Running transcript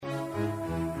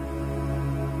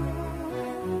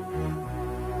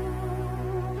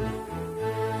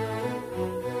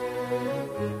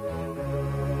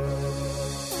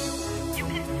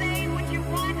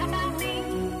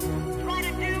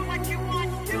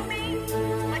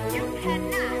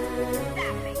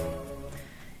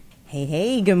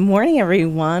Hey, good morning,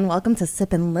 everyone. Welcome to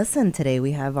Sip and Listen. Today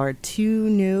we have our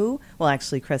two new, well,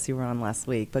 actually, Chris, you were on last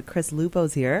week, but Chris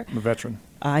Lupo's here. I'm a veteran.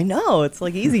 I know. It's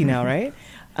like easy now, right?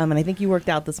 And I think you worked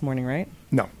out this morning, right?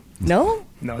 No. No?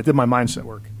 No, I did my mindset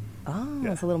work. Oh,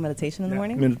 Yeah. it's a little meditation in the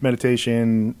morning?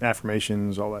 Meditation,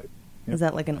 affirmations, all that. Yep. Is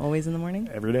that like an always in the morning?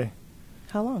 Every day,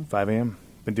 How long? 5 a.m.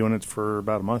 Been doing it for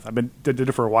about a month. Did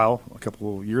it for a while, a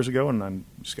couple of years ago, and then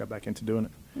just got back into doing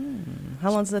it.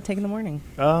 How long does that take in the morning?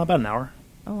 About an hour.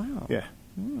 Oh, wow. Yeah.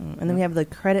 And then we have the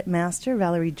credit master,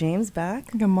 Valerie James,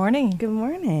 back. Good morning. Good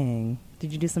morning.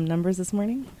 Did you do some numbers this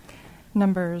morning?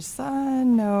 Numbers,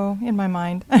 no, in my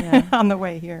mind Yeah. on the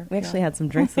way here. We actually had some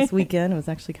drinks this weekend. It was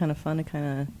actually kind of fun to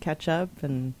kind of catch up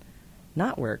and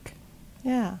not work.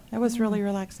 Yeah, it was really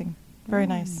relaxing. Very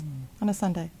nice on a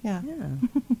Sunday. Yeah. Yeah,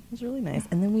 it was really nice.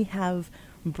 And then we have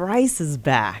Bryce is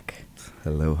back.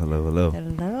 Hello, hello, hello.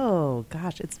 Hello.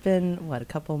 Gosh, it's been, what, a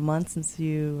couple months since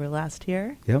you were last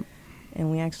here? Yep.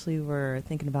 And we actually were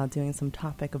thinking about doing some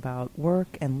topic about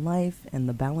work and life and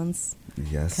the balance,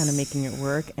 Yes. kind of making it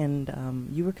work. And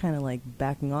you were kind of like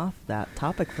backing off that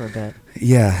topic for a bit.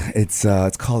 Yeah, it's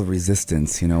called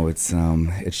resistance. You know,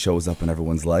 it shows up in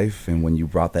everyone's life. And when you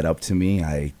brought that up to me,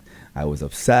 I was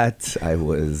upset. I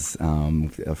was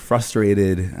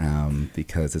frustrated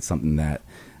because it's something that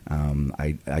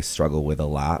I struggle with a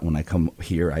lot. When I come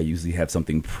here, I usually have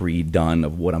something pre-done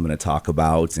of what I'm going to talk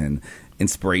about and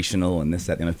inspirational and this,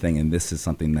 that, and the other thing. And this is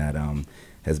something that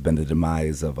has been the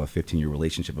demise of a 15-year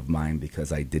relationship of mine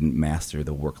because I didn't master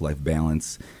the work-life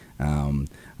balance.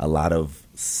 A lot of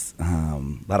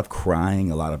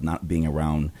crying, a lot of not being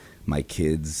around my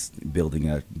kids, building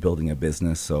a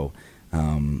business. So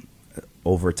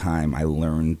over time, I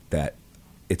learned that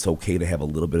it's okay to have a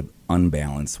little bit of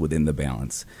unbalance within the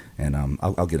balance. And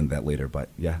I'll get into that later, but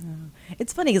yeah.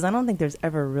 It's funny because I don't think there's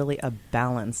ever really a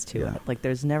balance to Yeah. it. Like,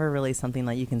 there's never really something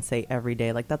that you can say every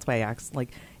day. Like, that's why I asked,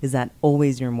 like, is that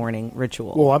always your morning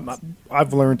ritual? Well,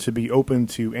 I've learned to be open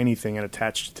to anything and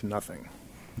attached to nothing.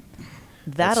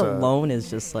 that that's, alone is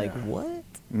just like, yeah. what?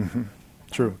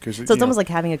 True. Cause, So it's almost like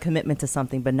having a commitment to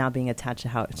something, but not being attached to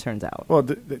how it turns out. Well,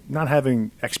 not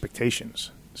having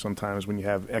expectations. Sometimes when you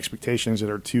have expectations that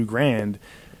are too grand,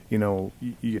 you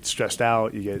get stressed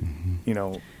out. You get,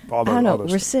 all those. I don't know. all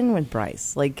those We're sitting with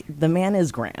Bryce. Like, the man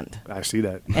is grand. I see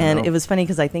that. And I know. it was funny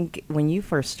because I think when you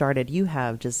first started, you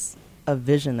have just a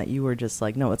vision that you were just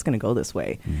like, no, it's going to go this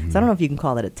way. So I don't know if you can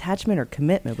call that attachment or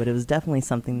commitment, but it was definitely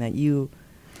something that you,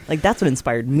 like, that's what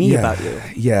inspired me about you.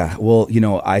 Yeah. Well,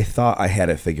 I thought I had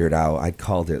it figured out. I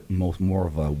called it more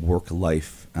of a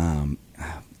work-life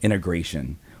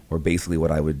integration, where basically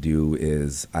what I would do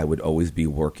is I would always be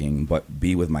working, but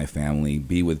be with my family,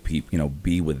 be with people,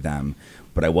 be with them,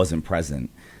 but I wasn't present.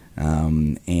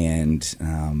 Something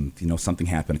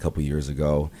happened a couple years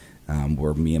ago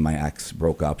where me and my ex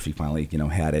broke up. She finally,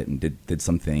 had it and did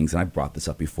some things, and I brought this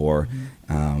up before,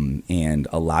 and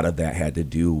a lot of that had to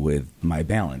do with my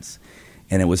balance.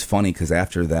 And it was funny because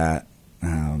after that,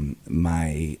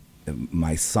 my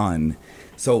son.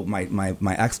 So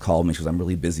my ex called me. She goes, "I'm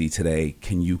really busy today.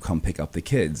 Can you come pick up the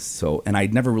kids?" So, and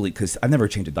I'd never really, because I've never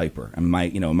changed a diaper. And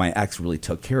my ex really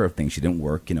took care of things. She didn't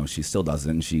work. She still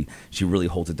doesn't. And she really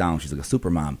holds it down. She's like a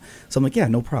super mom. So I'm like, yeah,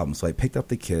 no problem. So I picked up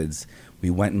the kids. We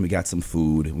went and we got some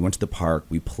food. We went to the park.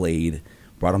 We played.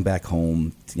 Brought them back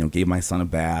home. Gave my son a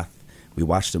bath. We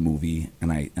watched a movie.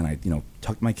 And I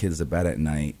tucked my kids to bed at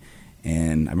night.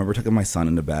 And I remember tucking my son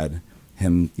into bed.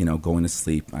 Him, going to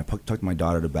sleep. I tucked my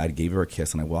daughter to bed, gave her a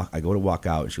kiss, and I go to walk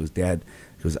out. And she goes, "Dad,"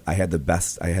 she goes, I had the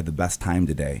best time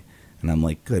today." And I'm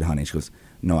like, "Good, honey." She goes,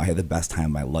 "No, I had the best time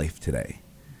of my life today."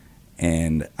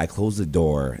 And I closed the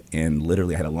door, and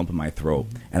literally I had a lump in my throat,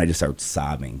 and I just started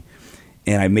sobbing.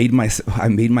 And I made my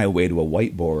way to a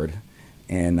whiteboard,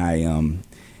 and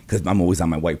because I'm always on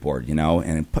my whiteboard,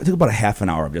 and it took about a half an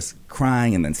hour of just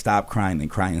crying and then stop crying, then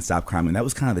crying and stop crying. And that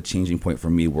was kind of the changing point for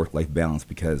me, work-life balance,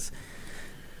 because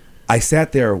I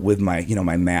sat there with my,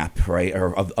 my map, right,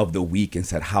 or of the week, and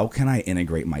said, how can I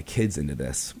integrate my kids into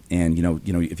this? And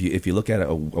if you look at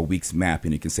a week's map,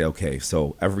 and you can say, okay,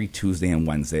 so every Tuesday and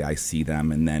Wednesday I see them,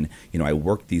 and then I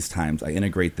work these times, I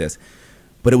integrate this.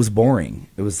 But it was boring.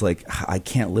 It was like, I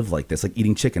can't live like this, like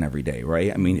eating chicken every day,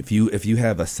 right? I mean, if you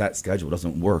have a set schedule, it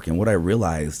doesn't work. And what I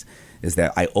realized is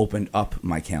that I opened up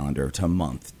my calendar to a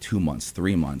month, 2 months,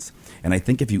 3 months, and I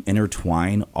think if you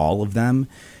intertwine all of them.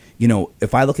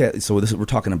 If I look at, we're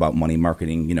talking about money,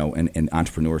 marketing, and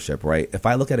entrepreneurship, right? If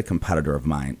I look at a competitor of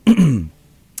mine,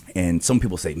 and some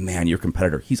people say, "Man, your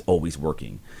competitor, he's always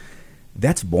working."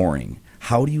 That's boring.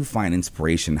 how do you find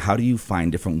inspiration? How do you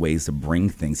find different ways to bring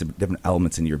things, different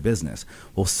elements into your business?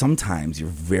 Well, sometimes you're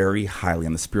very highly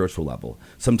on the spiritual level.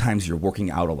 Sometimes you're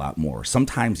working out a lot more.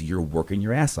 Sometimes you're working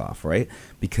your ass off, right?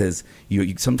 Because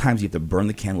sometimes you have to burn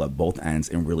the candle at both ends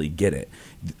and really get it.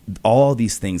 All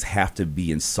these things have to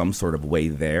be in some sort of way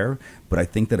there, but I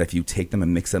think that if you take them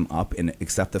and mix them up and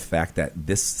accept the fact that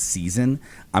this season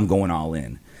I'm going all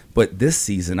in, but this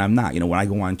season I'm not. When I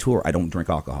go on tour, I don't drink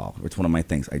alcohol. It's one of my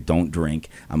things. I don't drink.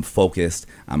 I'm focused.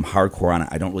 I'm hardcore on it.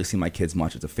 I don't really see my kids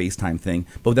much. It's a FaceTime thing.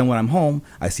 But then when I'm home,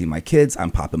 I see my kids. I'm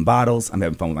popping bottles. I'm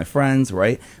having fun with my friends,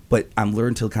 right? But I'm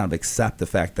learning to kind of accept the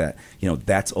fact that,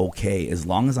 that's okay as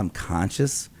long as I'm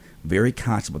conscious, very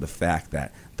conscious about the fact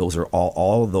that those are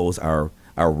all of those are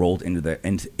rolled into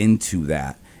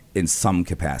that in some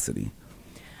capacity.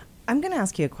 I'm going to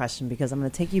ask you a question because I'm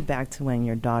going to take you back to when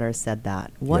your daughter said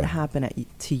that. What happened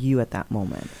to you at that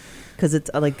moment? Because it's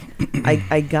like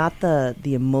I got the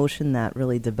emotion that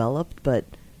really developed, but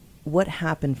what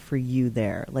happened for you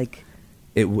there? Like,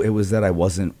 it was that I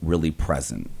wasn't really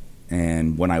present,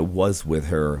 and when I was with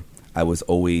her, I was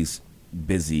always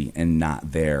busy and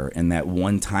not there. And that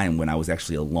one time when I was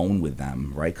actually alone with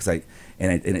them, right? Because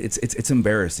it's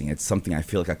embarrassing. It's something I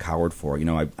feel like a coward for.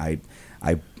 I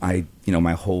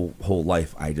my whole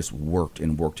life I just worked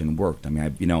and worked and worked. I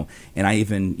mean, and I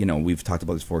even, we've talked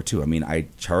about this before too. I mean, I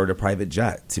chartered a private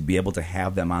jet to be able to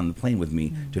have them on the plane with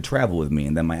me, to travel with me.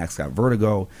 And then my ex got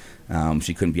vertigo.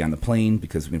 She couldn't be on the plane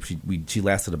because she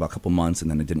lasted about a couple months,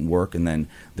 and then it didn't work. And then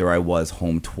there I was,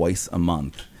 home twice a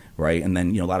month. Right. And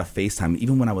then, a lot of FaceTime.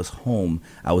 Even when I was home,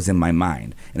 I was in my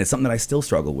mind. And it's something that I still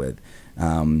struggle with.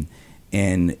 And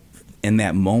in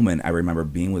that moment, I remember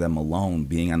being with them alone,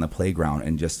 being on the playground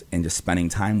and just spending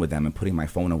time with them and putting my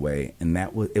phone away. And I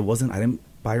didn't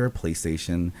buy her a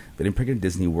PlayStation. I didn't bring her to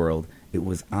Disney World. It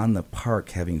was on the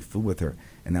park having food with her.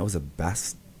 And that was the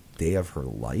best day of her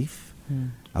life.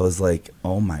 I was like,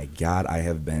 oh my God, I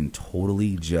have been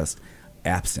totally just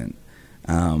absent.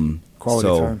 Quality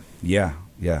time. Yeah.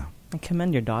 Yeah. I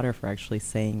commend your daughter for actually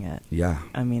saying it. Yeah.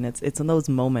 I mean, it's in those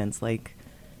moments like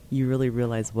you really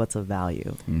realize what's of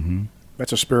value. Mm-hmm.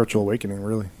 That's a spiritual awakening,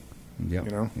 really.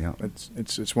 Yeah. Yeah.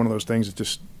 It's one of those things that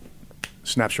just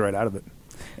snaps you right out of it.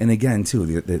 And again,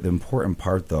 too, the important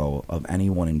part, though, of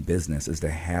anyone in business is to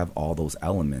have all those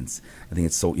elements. I think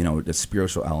it's so, the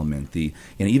spiritual element,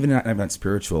 even not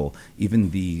spiritual,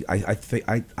 even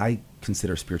I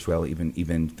consider spirituality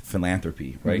even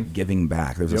philanthropy, right? Mm-hmm. Giving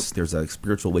back. There's a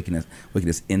spiritual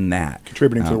wickedness in that.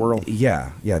 Contributing to the world.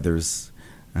 Yeah. There's.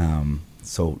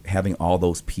 So having all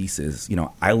those pieces,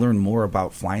 I learn more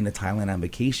about flying to Thailand on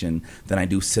vacation than I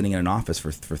do sitting in an office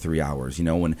for 3 hours,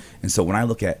 and so when I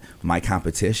look at my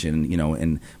competition,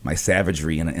 and my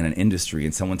savagery in an industry,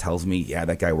 and someone tells me, yeah,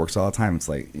 that guy works all the time, it's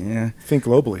like, yeah. Think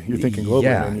globally. You're thinking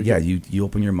globally. Yeah. You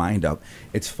open your mind up.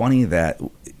 It's funny that,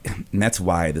 and that's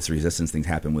why this resistance thing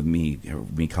happened with me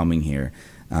coming here.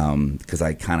 Because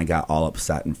I kind of got all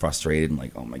upset and frustrated and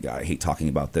like, oh my God, I hate talking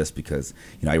about this because,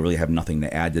 I really have nothing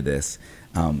to add to this.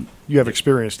 You have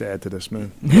experience to add to this,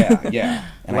 man. Yeah.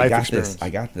 And Life I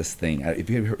got this thing. If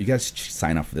you guys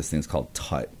sign up for this thing, it's called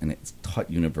TUT, and it's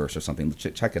TUT Universe or something.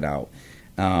 Check it out.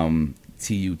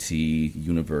 TUT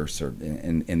Universe,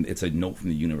 and it's a note from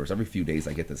the universe. Every few days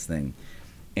I get this thing.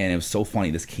 And it was so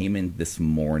funny. This came in this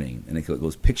morning, and it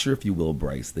goes, picture, if you will,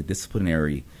 Bryce, the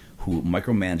disciplinary who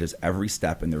micromanages every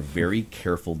step in their very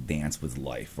careful dance with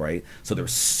life, right? So they're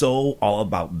so all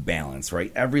about balance,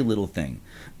 right? Every little thing.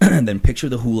 And then picture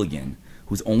the hooligan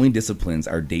whose only disciplines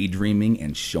are daydreaming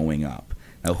and showing up.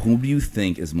 Now, who do you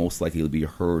think is most likely to be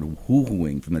heard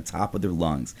hoo-hooing from the top of their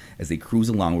lungs as they cruise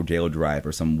along Rodeo Drive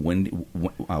or some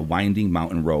winding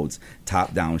mountain roads,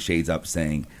 top down, shades up,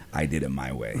 saying, I did it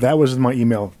my way? That was my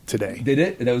email today. Did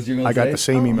it? That was your email I got today? the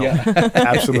same email. Yeah.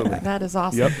 Absolutely. That is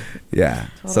awesome. Yep. Yeah.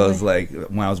 Totally. So it's like,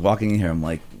 when I was walking in here, I'm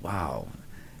like, wow.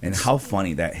 And how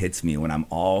funny that hits me when I'm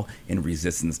all in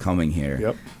resistance coming here.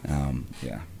 Yep.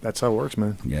 Yeah. That's how it works,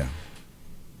 man. Yeah.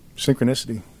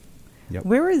 Synchronicity. Yep.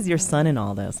 Where is your son in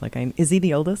all this? Like, is he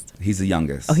the oldest? He's the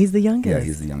youngest. Oh, he's the youngest. Yeah,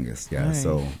 he's the youngest. Yeah. Right.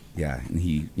 So, yeah. And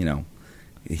he,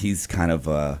 he's kind of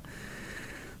a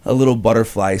little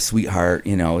butterfly sweetheart,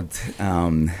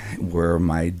 where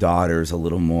my daughter's a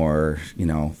little more,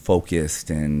 focused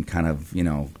and kind of,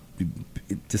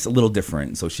 just a little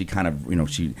different. So she kind of,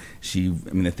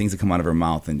 the things that come out of her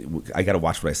mouth, and I got to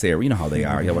watch what I say. You know how they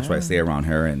are. I got to watch what I say around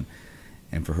her.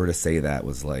 And for her to say that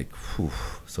was like, whew.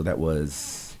 So that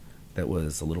was a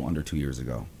little under 2 years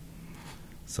ago.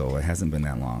 So it hasn't been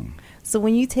that long. So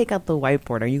when you take out the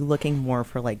whiteboard, are you looking more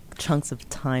for like chunks of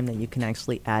time that you can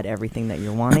actually add everything that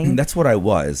you're wanting? That's what I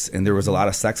was, and there was a lot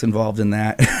of sex involved in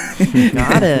that.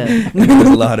 Got it. there's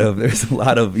a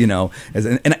lot of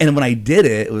and when I did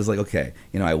it, it was like, okay,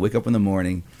 I wake up in the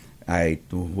morning.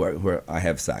 Where I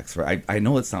have sex. Right? I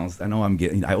know it sounds. I know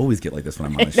I always get like this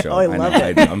when I'm on the show. I love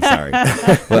it. I'm sorry.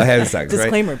 Well, I have sex.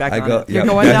 Disclaimer, right? back I on go, it. You're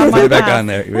going down my back path. on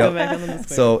there. Go back on the disclaimer.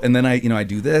 So and then I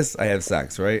do this. I have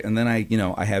sex, right? And then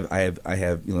I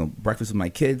have breakfast with my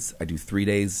kids. I do 3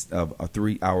 days of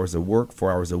 3 hours of work,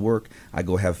 4 hours of work. I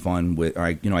go have fun with. Or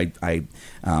I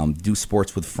do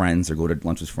sports with friends or go to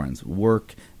lunch with friends.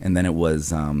 Work. And then it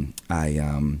was I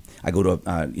go to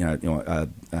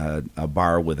a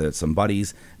bar with some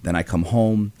buddies. Then I come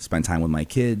home, spend time with my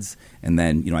kids, and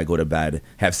then I go to bed,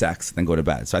 have sex, then go to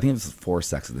bed. So I think it was 4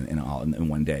 sexes in all in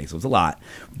one day. So it was a lot.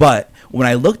 But when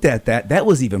I looked at that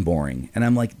was even boring. And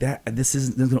I'm like,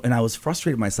 and I was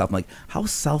frustrated with myself. I'm like, how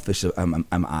selfish am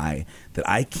I that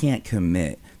I can't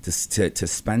commit to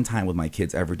spend time with my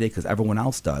kids every day because everyone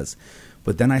else does.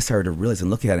 But then I started to realize and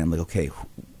look at it. And I'm like, okay.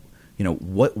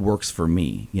 What works for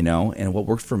me, and what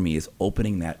works for me is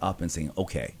opening that up and saying,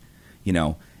 okay,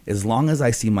 as long as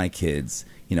I see my kids,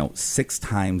 6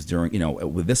 times during,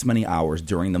 with this many hours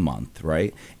during the month,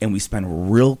 right? And we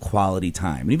spend real quality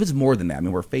time. And even if it's more than that, I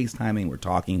mean, we're FaceTiming, we're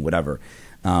talking, whatever.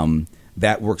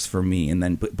 That works for me. And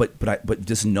then, but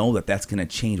just know that that's going to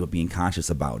change, but being conscious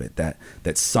about it,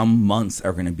 that some months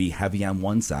are going to be heavy on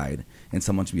one side and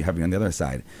some months will be heavy on the other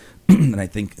side. And I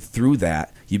think through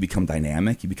that, you become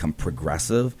dynamic, you become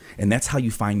progressive, and that's how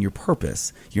you find your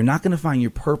purpose. You're not going to find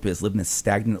your purpose living a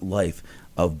stagnant life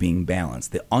of being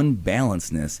balanced. The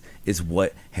unbalancedness is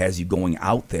what has you going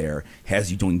out there,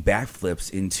 has you doing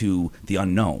backflips into the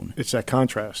unknown. It's that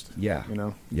contrast. Yeah.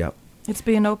 Yep. It's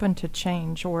being open to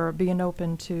change or being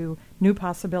open to new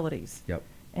possibilities. Yep.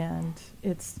 And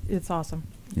it's awesome.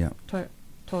 Yep.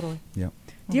 Totally. Yep.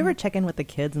 Do you ever check in with the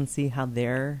kids and see how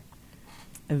they're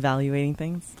evaluating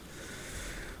things?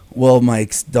 Well, my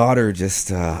daughter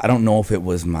just, I don't know if it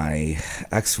was my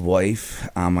ex-wife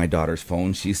on my daughter's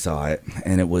phone. She saw it,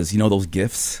 and it was, those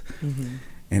GIFs.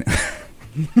 Mm-hmm.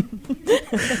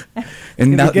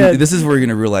 And now this is where you're going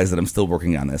to realize that I'm still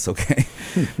working on this, okay?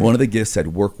 One of the GIFs said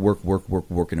work, and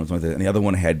it was and the other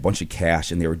one had a bunch of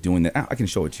cash, and they were doing that. I can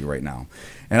show it to you right now.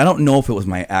 And I don't know if it was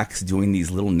my ex doing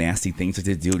these little nasty things that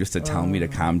they do just to tell me to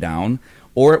calm down,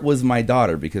 or it was my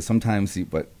daughter, because sometimes,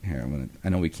 I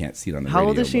know we can't see it on the radio. How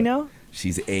old does she know?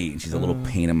 She's 8, and she's a little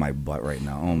pain in my butt right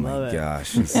now. Oh, my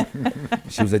gosh.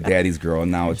 She was a daddy's girl,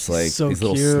 and now it's like so these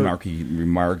little cute. snarky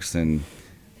remarks. And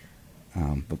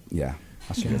but yeah,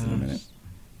 I'll show you guys in a minute.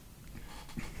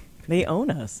 They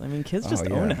own us. I mean, kids just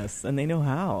yeah. own us, and they know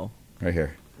how. Right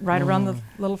here. Right around the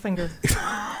little finger.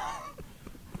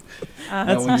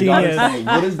 That's Now, when genius.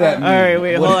 what does that mean? All right,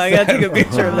 wait, What hold on. is I gotta that? take a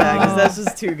picture of that because that's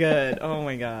just too good. Oh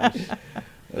my gosh.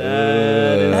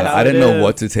 That is how I didn't it know is.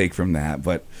 what to take from that,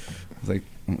 but I was like,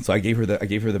 so I gave her the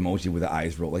emoji with the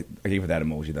eyes roll. Like I gave her that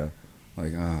emoji though.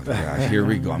 Like, oh gosh, here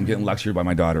we go. I'm getting lectured by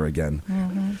my daughter again.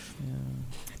 Mm-hmm.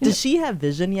 Does she have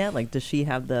vision yet? Like, does she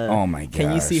have the? Oh my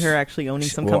Can you see gosh. her actually owning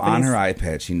some Well, companies? on her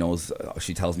iPad, she knows.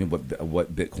 She tells me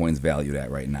what Bitcoin's valued at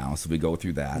right now. So we go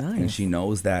through that, Nice. and she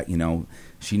knows that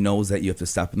she knows that you have to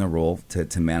step in the role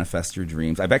to manifest your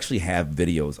dreams. I've actually have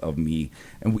videos of me,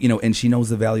 and and she knows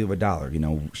the value of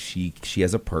 $1. She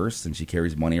has a purse and she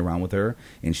carries money around with her,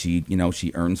 and she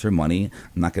she earns her money.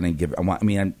 I'm not going to give.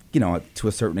 To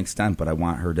a certain extent, but I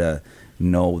want her to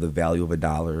know the value of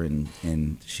 $1,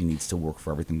 and she needs to work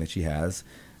for everything that she has.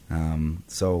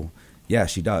 So yeah,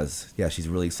 she does. Yeah, she's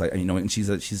really excited. And she's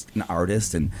an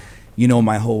artist, and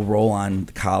my whole role on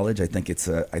college, I think it's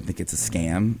a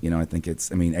scam.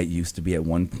 It used to be at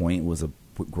one point was a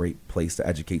great place to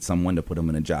educate someone, to put them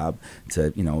in a job,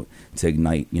 to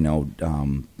ignite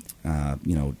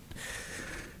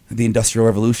the Industrial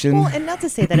Revolution. Well, and not to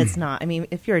say that it's not. I mean,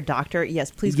 if you're a doctor,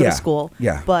 yes, please go Yeah, to school.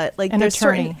 yeah. But like, An there's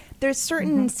attorney.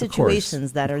 certain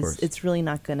situations that of course. it's really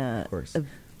not gonna. course.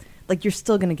 Like, you're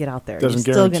still gonna get out there. Doesn't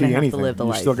you're still guarantee gonna have anything. to live the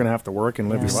You're life. still going to have to work and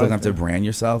live Yeah. You your still life. have to brand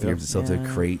yourself. Yep. You have to still have to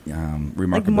Yeah. create Like remarkability in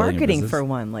your marketing business. for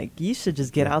one. Like, you should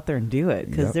just get out there and do it,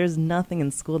 because Yep. there's nothing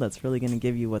in school that's really gonna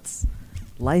give you what's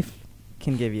life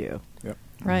can give you. Yep.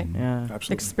 Right. Yeah.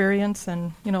 Absolutely. Experience,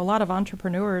 and a lot of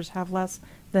entrepreneurs have less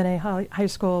than a high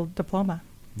school diploma.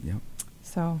 Yep.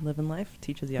 So Living life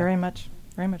teaches you. very much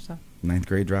so. 9th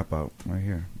grade dropout right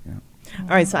here. Yeah. All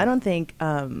right, so I don't think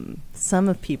some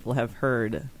of people have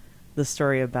heard the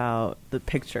story about the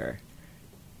picture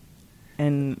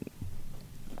and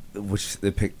Which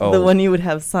the pic? the one you would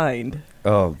have signed.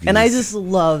 Oh, And I geez. just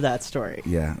love that story.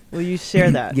 Yeah. Will you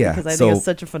share that? Yeah, Because I so- think it's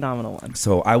such a phenomenal one.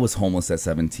 So I was homeless at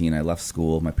 17. I left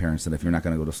school. My parents said, if you're not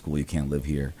going to go to school, you can't live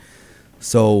here.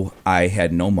 So I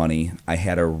had no money. I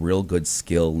had a real good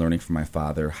skill learning from my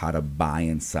father how to buy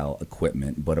and sell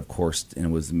equipment. But of course, and it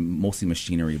was mostly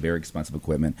machinery, very expensive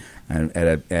equipment. And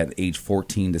at age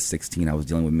 14 to 16, I was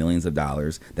dealing with millions of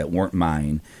dollars that weren't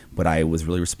mine. But I was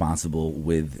really responsible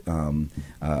with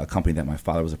a company that my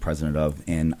father was the president of.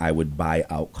 And I would buy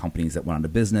out companies that went out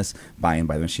of business, buy and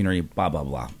buy the machinery, blah, blah,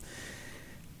 blah.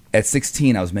 At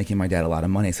 16, I was making my dad a lot of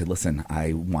money. I said, "Listen,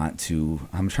 I'm trying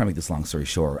to make this long story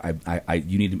short. I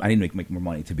need to make more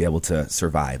money to be able to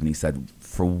survive." And he said,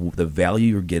 "For the value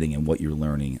you're getting and what you're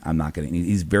learning, I'm not going to."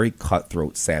 He's a very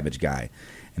cutthroat, savage guy,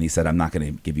 and he said, "I'm not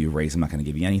going to give you a raise. I'm not going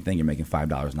to give you anything. You're making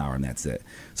 $5 an hour, and that's it."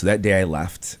 So that day, I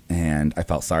left, and I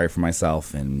felt sorry for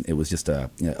myself, and it was just a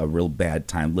real bad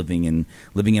time living in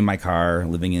my car,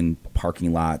 living in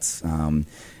parking lots.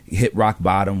 Hit rock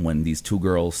bottom when these two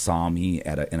girls saw me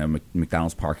in a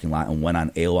McDonald's parking lot and went on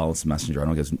AOL Instant Messenger. I don't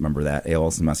know if you guys remember that, AOL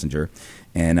Instant Messenger,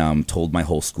 and told my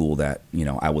whole school that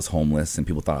I was homeless and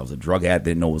people thought I was a drug addict.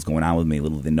 They didn't know what was going on with me.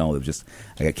 Little did they know it was just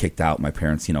I got kicked out. My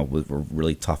parents, were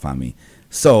really tough on me.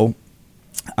 So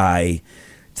I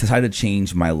decided to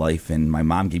change my life, and my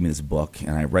mom gave me this book,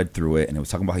 and I read through it, and it was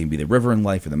talking about how you can be the river in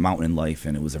life or the mountain in life,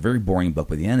 and it was a very boring book,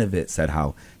 but the end of it said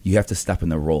how you have to step in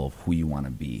the role of who you want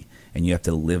to be, and you have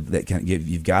to live that.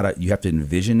 You have to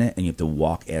envision it, and you have to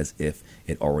walk as if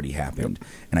it already happened. Yep.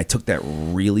 And I took that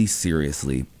really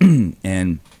seriously,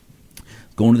 and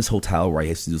going to this hotel where I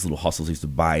used to do these little hustles. I used to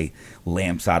buy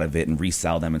lamps out of it and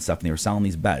resell them and stuff. And they were selling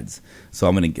these beds. So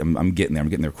I'm getting there. I'm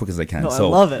getting there quick as I can. No, so, I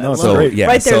love it. No, so, great. Yeah,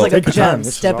 right there is like take a your time. gem. This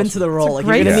is Step awesome. into the role. Like,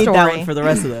 you're great going to need that story. one for the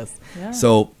rest of this. Yeah.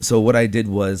 So what I did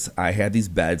was I had these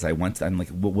beds. I'm like,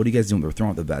 what are you guys doing? We're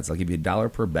throwing out the beds. I'll give you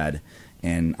 $1 per bed,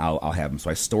 and I'll have them.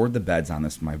 So I stored the beds on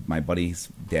this. My buddy's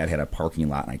dad had a parking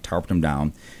lot, and I tarped them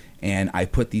down, and I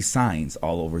put these signs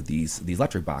all over these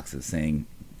electric boxes saying,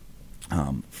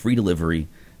 free delivery,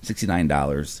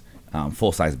 $69,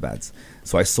 full-size beds.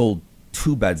 So I sold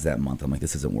 2 beds that month. I'm like,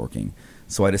 this isn't working.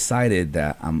 So I decided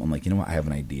that I'm like, you know what? I have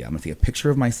an idea. I'm going to take a picture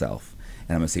of myself,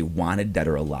 and I'm going to say, wanted, dead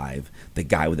or alive, the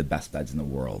guy with the best beds in the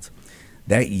world.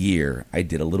 That year, I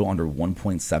did a little under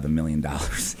 $1.7 million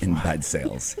in bed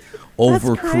sales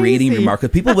over creating crazy.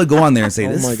 remarkable. People would go on there and say,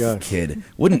 Oh this my gosh. kid,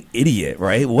 what an idiot,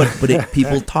 right?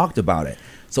 People talked about it.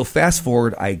 So fast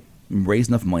forward, I raised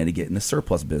enough money to get in the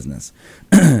surplus business.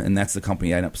 And that's the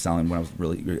company I ended up selling when I was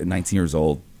really 19 years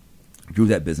old. Grew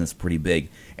that business pretty big.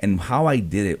 And how I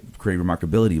did it, create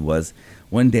remarkability, was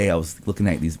one day I was looking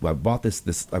at these. I bought this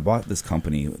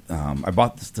company. I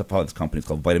bought this company. It's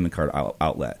called Vitamin Card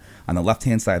Outlet. On the left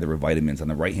hand side, there were vitamins. On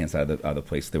the right hand side of the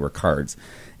place, there were cards.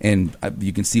 And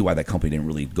you can see why that company didn't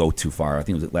really go too far. I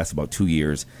think it lasted about 2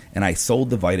 years. And I sold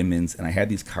the vitamins, and I had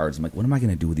these cards. I'm like, what am I going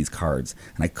to do with these cards?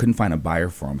 And I couldn't find a buyer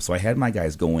for them. So I had my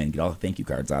guys go in, get all the thank you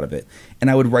cards out of it. And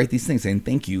I would write these things saying,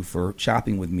 thank you for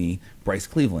shopping with me, Bryce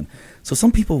Cleveland. So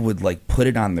some people would like put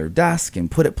it on their desk and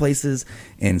put it places.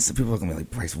 And some people are going to be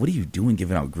like, Bryce, what are you doing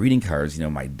giving out greeting cards?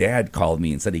 My dad called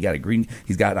me and said he's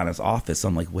got it on his office. So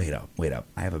I'm like, wait up.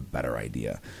 I have a better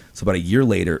idea. So about a year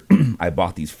later, I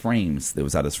bought these frames. There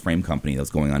was out this frame company that was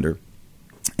going under.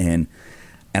 And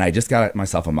I just got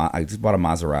myself I just bought a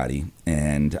Maserati,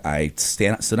 and I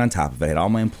stood on top of it. I had all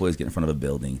my employees get in front of a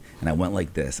building, and I went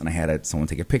like this, and I had someone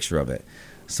take a picture of it.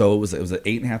 So it was an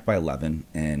 8.5 by 11,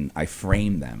 and I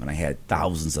framed them, and I had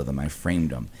thousands of them. I framed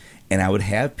them, and I would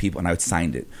have people, and I would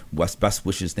sign it. Best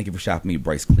wishes. Thank you for shopping me,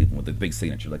 Bryce Cleveland, with a big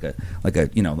signature, like an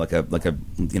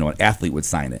athlete would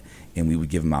sign it, and we would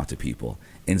give them out to people.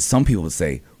 And some people would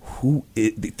say,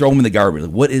 they throw them in the garbage.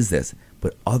 Like, what is this?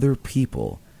 But other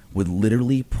people would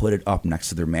literally put it up next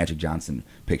to their Magic Johnson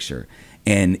picture,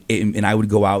 and I would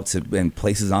go out to and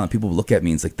places on, and people would look at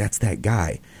me and it's like, that's that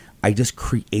guy. I just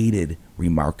created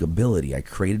remarkability. I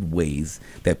created ways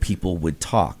that people would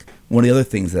talk. One of the other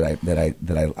things that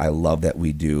I love that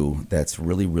we do that's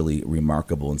really, really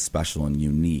remarkable and special and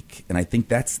unique, and I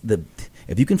think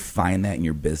if you can find that in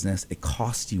your business, it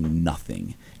costs you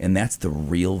nothing, and that's the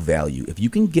real value. If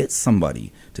you can get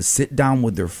somebody to sit down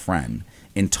with their friend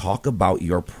and talk about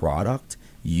your product,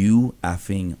 you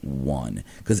effing won.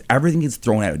 Because everything gets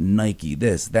thrown at Nike,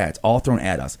 this, that, it's all thrown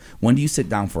at us. When do you sit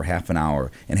down for half an hour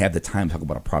and have the time to talk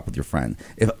about a product with your friend?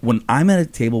 When I'm at a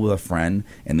table with a friend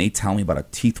and they tell me about a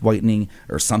teeth whitening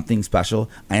or something special,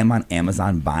 I am on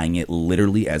Amazon buying it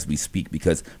literally as we speak,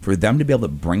 because for them to be able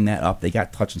to bring that up, they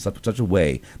got touched in such a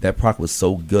way, that product was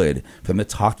so good, for them to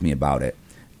talk to me about it,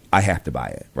 I have to buy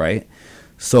it, right?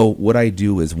 So what I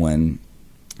do is when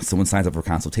someone signs up for a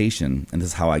consultation, and this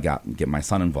is how I get my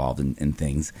son involved in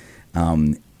things.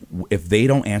 If they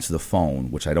don't answer the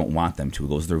phone, which I don't want them to, it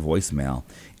goes to their voicemail,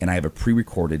 and I have a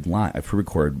pre-recorded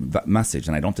message,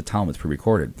 and I don't have to tell them it's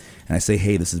pre-recorded. And I say,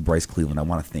 hey, this is Bryce Cleveland. I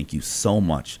want to thank you so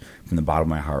much from the bottom of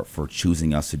my heart for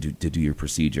choosing us to do your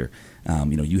procedure.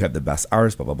 You have the best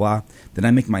artist, blah, blah, blah. Then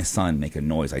I make my son make a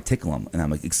noise. I tickle him, and I'm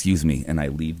like, excuse me, and I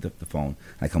leave the phone.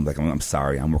 I come back, I'm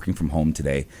sorry, I'm working from home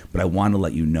today, but I want to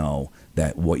let you know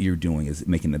that what you're doing is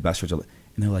making the best result.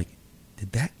 And they're like,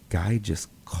 did that guy just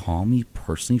call me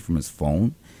personally from his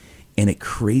phone? And it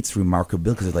creates remarkability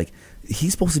because it's like,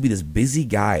 he's supposed to be this busy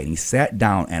guy, and he sat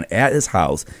down and at his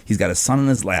house, he's got his son in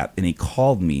his lap, and he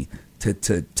called me to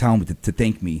tell me to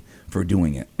thank me for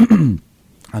doing it.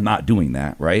 I'm not doing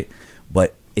that, right?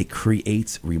 But it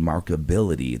creates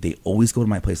remarkability. They always go to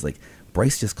my place like,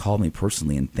 Bryce just called me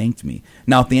personally and thanked me.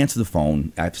 Now, if they answer the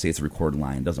phone, I have to say it's a recorded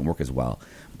line. It doesn't work as well.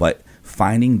 But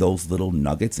finding those little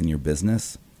nuggets in your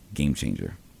business, game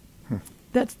changer.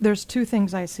 There's two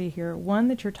things I see here. One,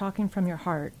 that you're talking from your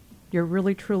heart. You're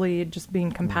really, truly just being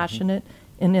compassionate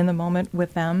and in the moment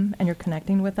with them, and you're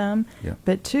connecting with them. Yeah.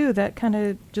 But two, that kind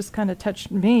of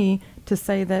touched me to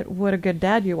say that what a good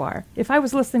dad you are. If I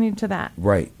was listening to that.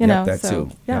 Right. You know, that so,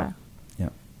 too. Yeah. Yeah.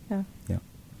 Yeah. Yeah.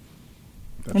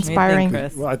 Inspiring.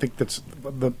 Chris? Well, I think that's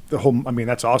the whole. I mean,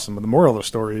 that's awesome. But the moral of the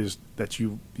story is that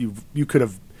you could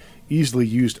have easily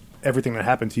used everything that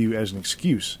happened to you as an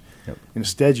excuse. Yep.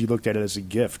 Instead, you looked at it as a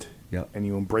gift, Yep. and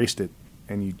you embraced it,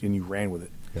 and you ran with it.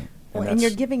 Yep. Well, and that's-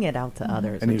 you're giving it out to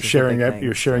others. and which you're is sharing the big thing.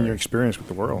 you're sharing your experience with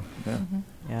the world. Yeah.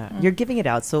 Yeah, you're giving it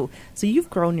out. So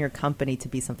you've grown your company to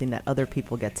be something that other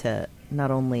people get to not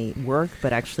only work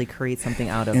but actually create something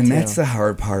out of. And too. that's the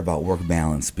hard part about work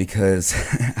balance, because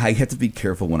I have to be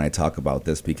careful when I talk about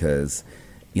this because,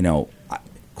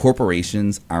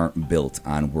 corporations aren't built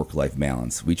on work-life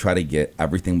balance. We try to get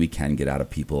everything we can get out of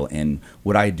people. And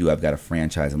what I do, I've got a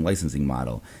franchise and licensing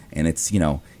model. And it's,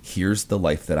 here's the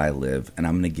life that I live, and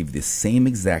I'm going to give you the same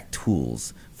exact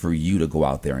tools for you to go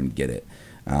out there and get it.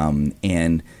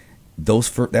 And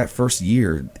that first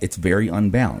year, it's very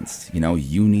unbalanced.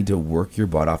 You need to work your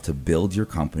butt off to build your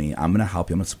company. I'm going to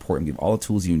help you. I'm going to support you and give all the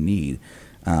tools you need.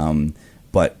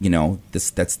 But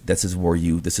this is where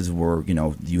you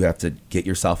have to get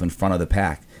yourself in front of the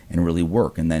pack and really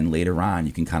work. And then later on,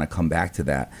 you can kind of come back to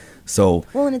that. So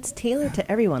and it's tailored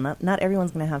to everyone. Not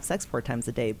everyone's going to have sex 4 times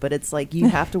a day, but it's like you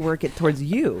have to work it towards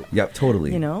you. Yep,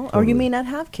 totally. Or Totally. you may not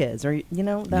have kids, or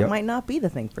that Yep. might not be the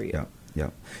thing for you. Yeah, yeah.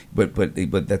 But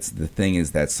that's the thing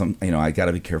is that I got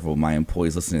to be careful with my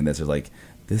employees listening to this. They're like,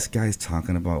 this guy's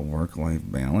talking about work-life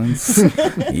balance.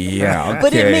 Yeah, okay,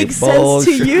 But it makes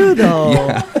bullshit. sense to you, though.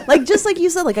 Yeah. Like, just like you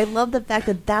said, I love the fact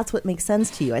that that's what makes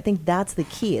sense to you. I think that's the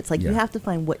key. It's like you Yeah. have to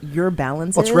find what your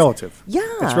balance Well, is. it's relative. Yeah.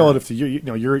 It's relative to you.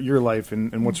 Your life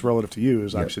and what's relative to you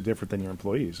is Yep. obviously different than your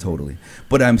employees. Totally.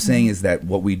 But I'm saying is that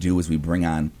what we do is we bring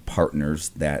on partners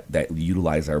that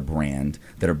utilize our brand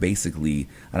that are basically,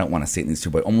 I don't want to say it in these two,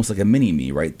 but almost like a mini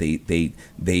me, right?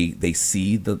 They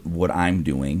see what I'm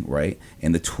doing, right?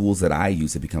 And the tools that I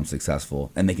use to become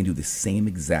successful, and they can do the same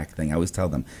exact thing. I always tell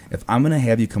them, if I'm going to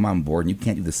have you come on board and you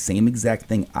can't do the same exact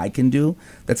thing I can do,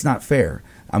 that's not fair.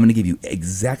 I'm going to give you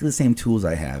exactly the same tools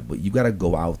I have, but you got to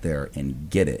go out there and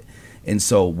get it. And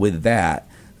so with that,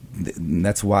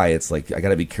 that's why it's like I got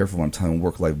to be careful when I'm telling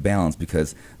work-life balance,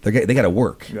 because they got to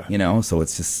work, Yeah. So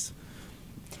it's just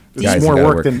It's guys, more you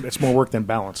gotta work than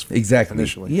balance. exactly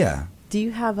Initially. Yeah. Do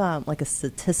you have a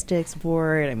statistics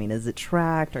board? I mean, is it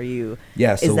tracked? Are you?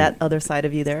 Yeah, is so- that other side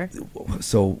of you there?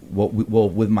 So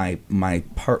with my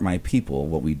people,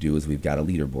 what we do is we've got a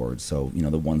leaderboard. So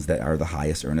the ones that are the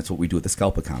highest earn. That's what we do at the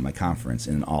Scalpicon, my conference,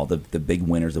 and all the big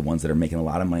winners, the ones that are making a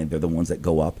lot of money, they're the ones that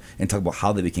go up and talk about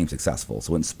how they became successful.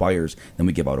 So it inspires. Then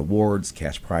we give out awards,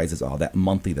 cash prizes, all that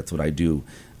monthly. That's what I do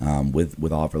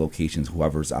with all of our locations.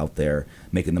 Whoever's out there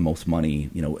making the most money,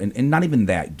 and not even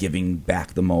that, giving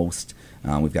back the most.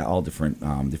 We've got all different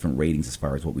ratings as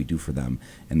far as what we do for them,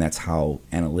 and that's how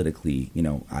analytically,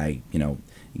 I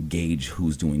gauge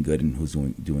who's doing good and who's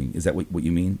doing. Is that what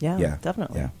you mean? Yeah,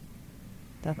 definitely. Yeah.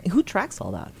 Definitely. Who tracks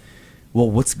all that? Well,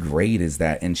 what's great is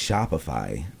that in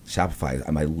Shopify,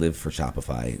 I live for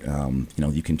Shopify.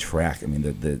 You can track. I mean,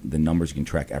 the numbers, you can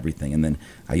track everything, and then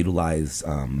I utilize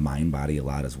MindBody a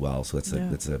lot as well. So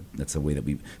that's a way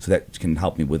that can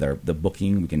help me with the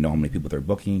booking. We can know how many people they're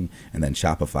booking, and then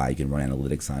Shopify, you can run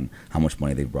analytics on how much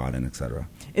money they've brought in, et cetera.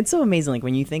 It's so amazing. Like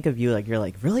when you think of you, you're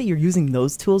like, really, you're using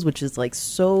those tools, which is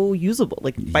so usable,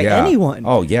 by Yeah. anyone.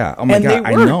 Oh yeah. Oh my And God.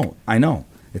 they work. I know.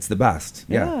 It's the best.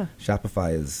 Yeah. Yeah.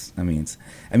 Shopify is,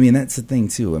 that's the thing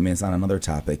too. It's on another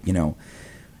topic,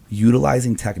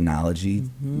 utilizing technology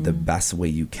the best way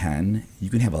you can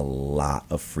have a lot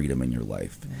of freedom in your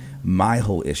life. My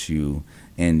whole issue,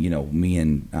 and me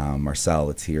and Marcel,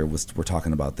 it's here, we're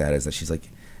talking about that, is that she's like,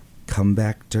 come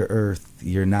back to earth.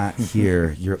 You're not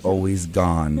here. You're always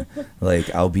gone.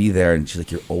 Like, I'll be there. And she's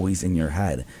like, you're always in your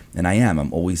head. And I am.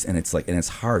 I'm always, and it's like, and it's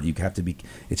hard. You have to be,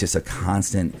 it's just a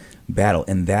constant battle.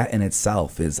 And that in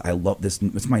itself is, I love this.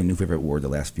 It's my new favorite word the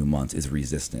last few months is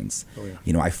resistance. Oh,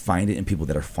 yeah. I find it in people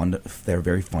that are they're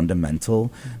very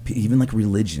fundamental, even like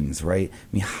religions, right?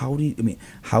 How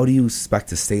do you expect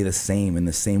to stay the same in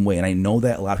the same way? And I know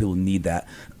that a lot of people need that,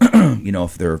 if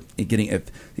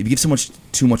you give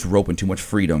too much rope and too much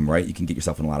freedom, right? You can get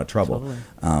yourself in a lot of trouble.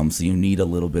 Totally. So you need a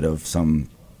little bit of some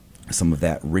of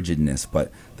that rigidness, but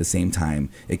at the same time,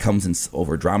 it comes in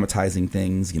over dramatizing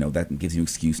things. That gives you an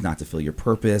excuse not to feel your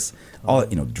purpose. All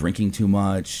drinking too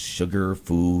much, sugar,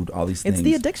 food, all these things. It's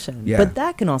the addiction, yeah. But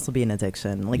that can also be an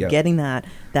addiction. Like getting that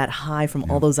high from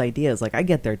all those ideas. Like I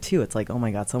get there too. It's like, oh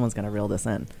my God, someone's gonna reel this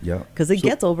in. Yeah, because it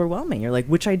gets overwhelming. You're like,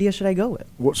 which idea should I go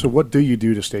with? So what do you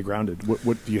do to stay grounded?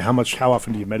 What do you? How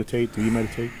often do you meditate? Do you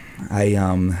meditate?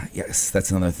 Yes,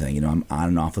 that's another thing. I'm on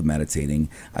and off of meditating.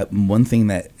 One thing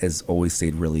that has always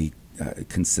stayed really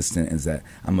consistent is that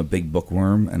I'm a big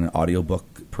bookworm and an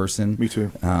audiobook person. Me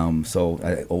too. So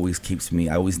it always keeps me.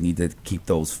 I always need to keep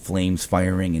those flames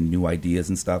firing and new ideas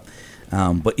and stuff.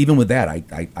 But even with that,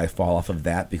 I fall off of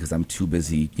that because I'm too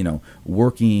busy,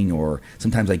 working, or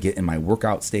sometimes I get in my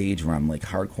workout stage where I'm like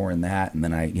hardcore in that, and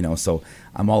then so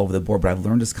I'm all over the board. But I've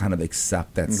learned to kind of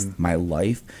accept that's my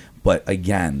life. But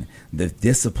again, the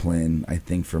discipline, I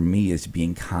think, for me is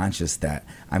being conscious that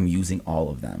I'm using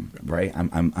all of them, right?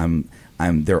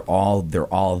 They're all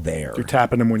there. You're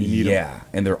tapping them when you need them. Yeah,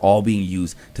 and they're all being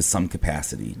used to some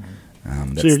capacity.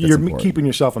 So you're keeping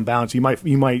yourself in balance. You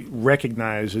might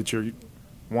recognize that you're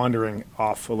wandering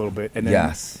off a little bit, and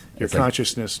then your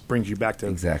consciousness brings you back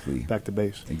to back to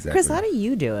base. Exactly. Chris, how do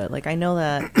you do it? Like, I know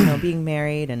that being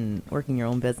married and working your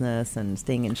own business and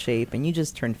staying in shape, and you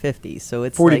just turned 50, so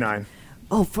it's 49. Like,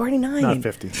 oh, 49. Not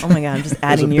 50. Oh my God, I'm just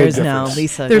adding years now,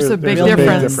 Lisa. There's a big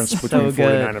difference between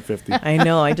 49 and 50. I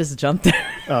know. I just jumped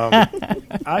there.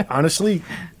 I honestly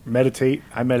meditate.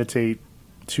 I meditate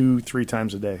 2-3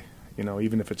 times a day.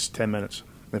 Even if it's 10 minutes.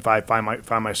 If I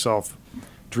find myself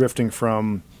drifting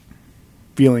from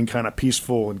feeling kind of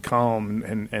peaceful and calm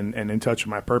and in touch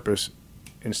with my purpose,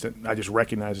 I just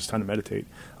recognize it's time to meditate.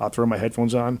 I'll throw my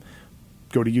headphones on,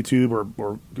 go to YouTube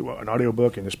or an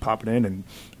audiobook and just pop it in and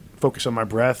focus on my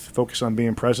breath, focus on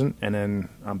being present, and then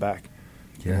I'm back.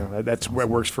 Yeah, that's awesome. What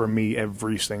works for me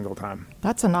every single time.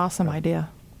 That's an awesome idea.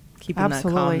 Keeping that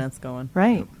calmness going.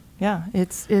 Right. Yeah,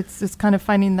 it's kind of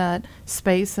finding that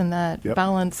space and that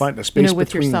balance, find the space with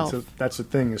between, yourself. So that's the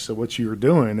thing. So what you're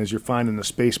doing is you're finding the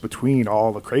space between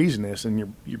all the craziness,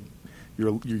 and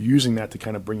you're using that to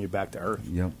kind of bring you back to earth.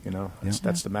 Yep.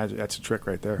 That's the magic. That's the trick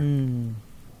right there.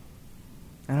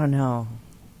 I don't know.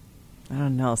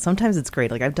 Sometimes it's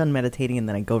great. Like I've done meditating and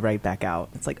then I go right back out.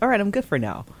 It's like, all right, I'm good for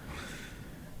now.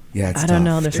 Yeah, it's I don't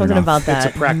know. There's something about that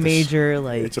it's a practice. Major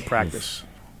like it's a practice.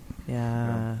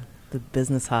 Yeah. The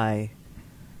business high.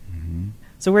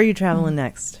 So where are you traveling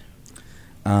next?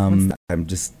 I'm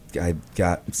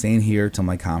staying here till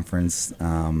my conference.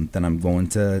 Then I'm going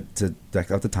to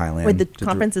back out to Thailand. Wait, the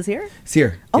conference is here? It's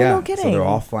here. Oh, yeah. no kidding. So they're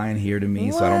all flying here to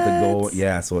me, so I don't have to go.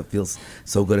 Yeah, so it feels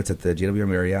so good. It's at the JW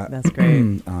Marriott. That's great.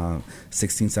 16th,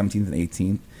 17th, and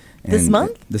 18th. And this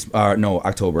month? No,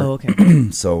 October. Oh, okay.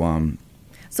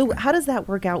 So how does that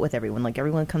work out with everyone? Like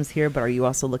everyone comes here, but are you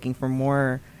also looking for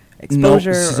more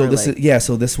exposure? So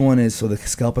this one is, so the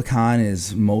ScalpaCon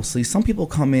is mostly, some people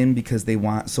come in because they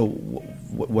want, so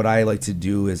what I like to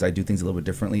do is I do things a little bit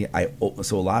differently.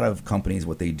 So a lot of companies,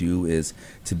 what they do is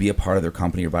to be a part of their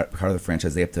company or part of the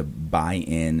franchise, they have to buy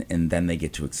in and then they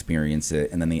get to experience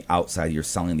it. And then the outside, you're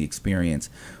selling the experience.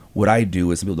 What I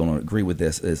do is, some people don't agree with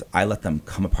this, is I let them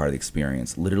come a part of the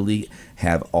experience, literally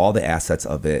have all the assets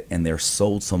of it, and they're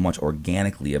sold so much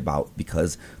organically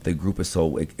because the group is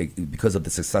because of the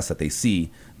success that they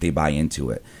see, they buy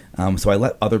into it. So I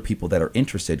let other people that are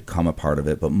interested come a part of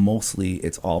it, but mostly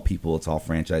it's all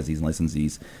franchisees and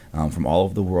licensees from all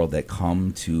over the world that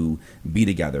come to be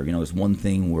together. There's one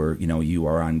thing where, you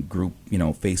are on group,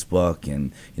 Facebook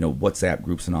and, WhatsApp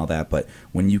groups and all that, but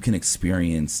when you can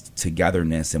experience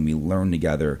togetherness and we learn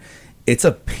together, It's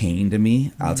a pain to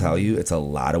me, I'll tell you. It's a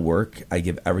lot of work. I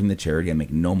give everything to charity. I make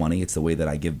no money. It's the way that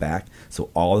I give back. So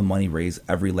all the money raised,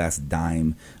 every last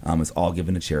dime, is all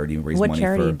given to charity. And raise What money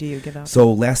charity do you give out?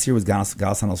 So last year was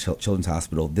Golisano Children's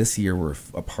Hospital. This year we're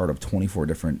a part of 24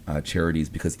 different charities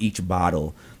because each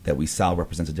bottle that we sell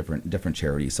represents a different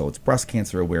charity. So it's breast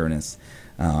cancer awareness.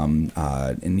 And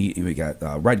we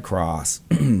got Red Cross.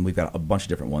 We've got a bunch of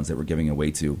different ones that we're giving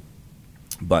away to.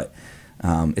 But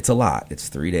it's a lot. It's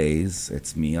 3 days.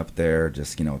 It's me up there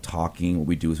just, talking. What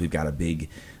we do is we've got a big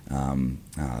kind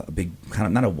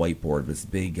of, not a whiteboard, but this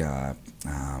big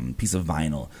piece of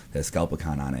vinyl that has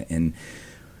Skelpicon on it. And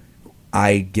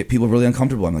I get people really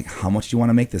uncomfortable. I'm like, how much do you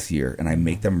want to make this year? And I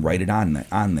make them write it on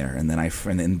there. And then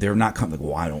and they're not like,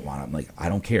 well, I don't want it. I'm like, I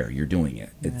don't care. You're doing it.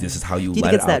 This is how you let it out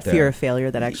there. Do you think it's that fear of failure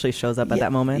that actually shows up at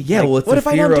that moment? Yeah. Like, Well, it's what the if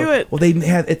I fear don't do it? Well,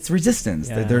 it's resistance.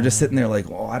 Yeah. They're just sitting there like,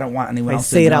 well, I don't want anyone else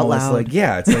to say it know. out It's loud. like,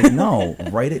 it's like, no,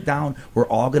 write it down. We're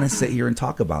all going to sit here and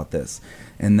talk about this.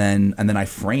 And then I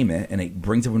frame it, and it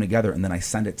brings everyone together, and then I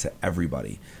send it to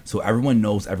everybody. So everyone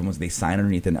knows they sign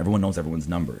underneath it, and everyone knows everyone's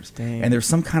numbers. Dang. And there's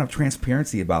some kind of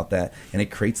transparency about that, and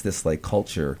it creates this like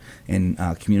culture and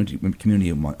community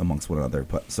amongst one another.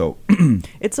 But so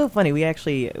It's so funny.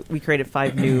 We created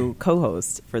 5 new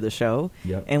co-hosts for the show,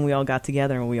 Yep. and we all got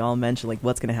together and we all mentioned like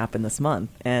what's going to happen this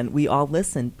month, and we all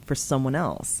listened for someone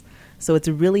else. So it's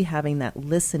really having that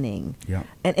listening, Yep.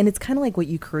 and it's kind of like what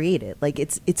you created. Like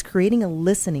it's creating a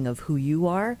listening of who you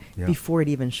are Yep. before it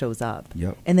even shows up,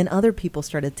 Yep. and then other people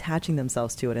start attaching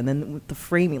themselves to it, and then with the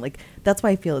framing, like that's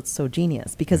why I feel it's so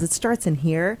genius because it starts in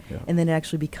here, Yeah. and then it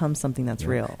actually becomes something that's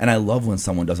real. And I love when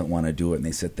someone doesn't want to do it and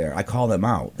they sit there. I call them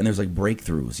out, and there's like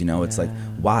breakthroughs. It's like,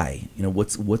 why?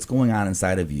 What's going on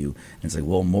inside of you? And it's like,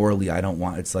 well, morally, I don't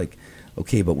want. It's like,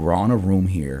 okay, but we're all in a room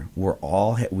here. We're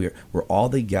all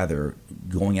together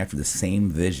going after the same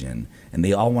vision, and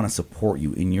they all want to support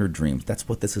you in your dreams. That's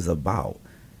what this is about.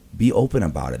 Be open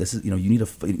about it. This is, you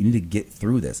need to get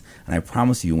through this. And I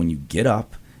promise you, when you get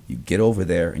up, you get over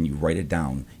there and you write it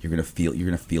down, you're gonna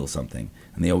feel something.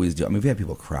 And they always do. I mean, we've had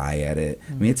people cry at it.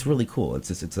 I mean, it's really cool.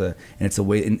 It's a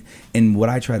way. And what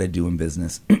I try to do in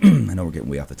business, I know we're getting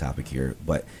way off the topic here,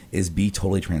 but is be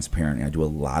totally transparent. And I do a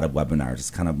lot of webinars. It's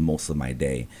kind of most of my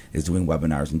day is doing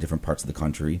webinars in different parts of the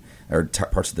country or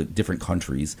parts of the different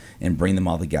countries and bring them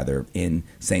all together in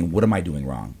saying, what am I doing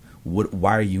wrong?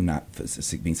 Why are you not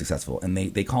being successful? And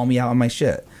they call me out on my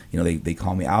shit. They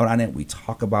call me out on it. We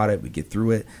talk about it. We get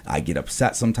through it. I get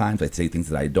upset sometimes. I say things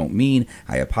that I don't mean.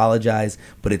 I apologize.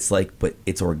 But it's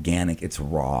organic. It's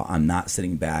raw. I'm not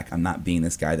sitting back. I'm not being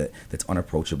this guy that's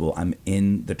unapproachable. I'm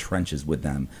in the trenches with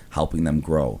them, helping them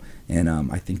grow. And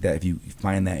I think that if you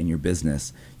find that in your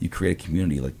business, you create a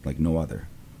community like no other.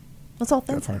 It's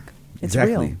authentic. It's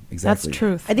Exactly. real. Exactly. That's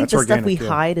truth. I think That's the stuff we organic, yeah.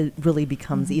 hide it really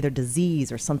becomes either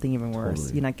disease or something even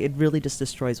worse. Totally. It really just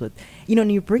destroys and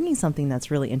you're bringing something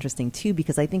that's really interesting too,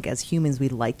 because I think as humans we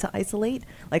like to isolate.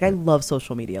 Like I love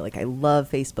social media, like I love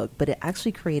Facebook, but it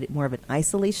actually created more of an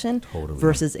isolation Totally.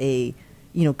 versus a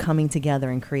coming together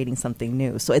and creating something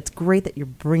new. So it's great that you're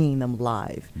bringing them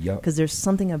live. Yep. Because there's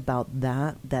something about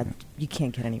that you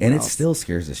can't get anywhere And else. it still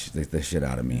scares the shit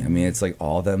out of me. I mean, it's like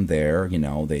all them there,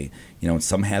 they,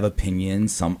 some have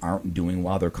opinions, some aren't doing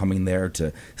well. They're coming there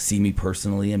to see me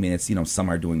personally. I mean, it's, some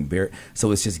are doing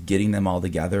so it's just getting them all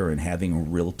together and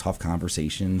having real tough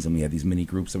conversations. And we have these mini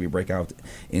groups that we break out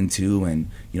into and,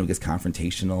 it gets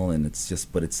confrontational and it's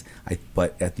just, but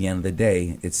at the end of the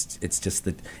day, it's just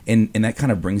that, and that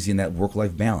kind of brings you in that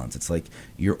work-life balance. It's like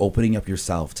you're opening up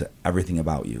yourself to everything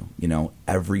about you,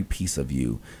 every piece of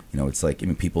you. It's like,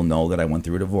 people know that I went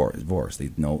through a divorce.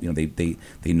 They know,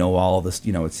 they know all this,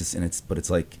 it's just, but it's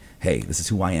like, hey, this is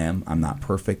who I am. I'm not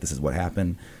perfect. This is what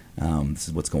happened. This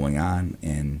is what's going on.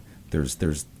 And there's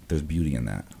beauty in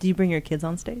that. Do you bring your kids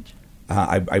on stage?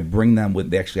 I bring them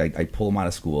with, I pull them out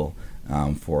of school,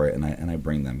 for it. And I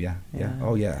bring them. Yeah.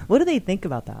 Oh yeah. What do they think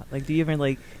about that? Like, do you ever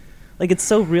like it's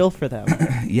so real for them?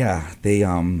 Yeah. They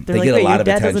like, get "Wait, a lot your of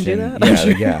dad attention.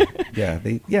 doesn't do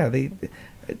that?"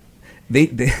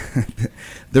 They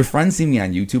their friends see me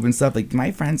on YouTube and stuff. Like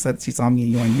my friend said she saw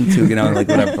you on YouTube, like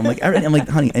whatever. I'm like,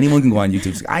 honey, anyone can go on YouTube.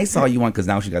 She's like, I saw you on because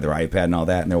now she got their iPad and all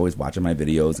that, and they're always watching my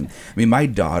videos. And my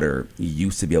daughter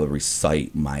used to be able to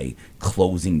recite my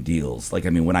closing deals. Like,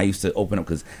 when I used to open up,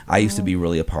 because I used to be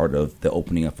really a part of the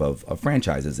opening up of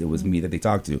franchises. It was me that they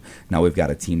talked to. Now we've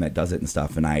got a team that does it and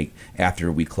stuff. And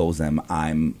after we close them,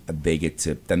 they get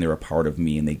to, then they're a part of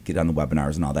me and they get on the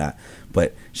webinars and all that.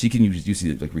 But she can used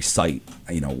to like recite,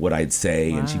 what I'd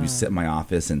say, and she would sit in my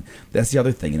office, and that's the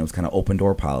other thing. It's kind of open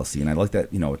door policy, and I like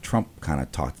that. Trump kind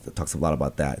of talks a lot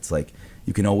about that. It's like,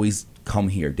 you can always come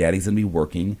here. Daddy's going to be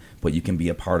working, but you can be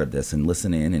a part of this and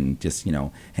listen in and just,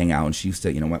 hang out. And she used to,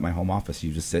 at my home office, she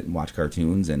would just sit and watch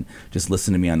cartoons and just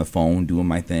listen to me on the phone doing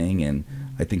my thing. And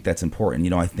I think that's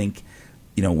important. I think,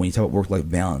 when you talk about work-life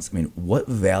balance, what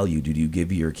value do you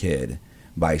give your kid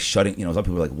by shutting, some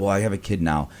people are like, well, I have a kid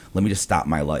now, let me just stop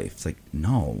my life. It's like,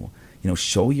 no.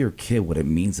 Show your kid what it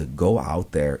means to go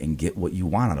out there and get what you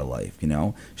want out of life.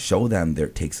 Show them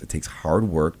it takes hard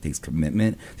work, takes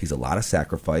commitment, takes a lot of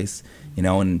sacrifice.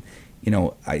 I'm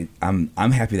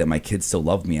happy that my kids still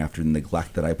love me after the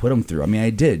neglect that I put them through.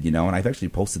 I did, and I've actually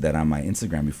posted that on my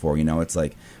Instagram before. It's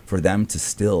like for them to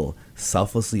still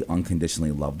selflessly,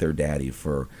 unconditionally love their daddy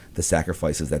for the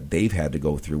sacrifices that they've had to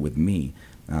go through with me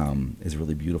is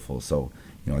really beautiful. So,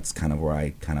 it's kind of where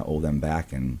I kind of owe them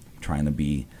back and trying to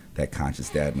be that conscious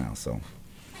dad now. So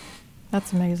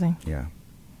that's amazing. Yeah.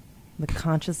 The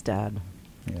conscious dad.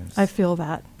 Yes. I feel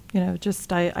that,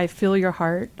 I feel your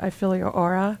heart. I feel your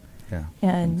aura. Yeah.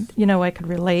 And, I could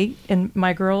relate. And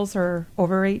my girls are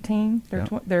over 18.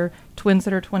 They're twins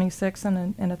that are 26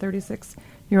 and a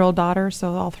 36-year-old daughter.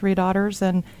 So all 3 daughters.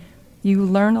 And you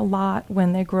learn a lot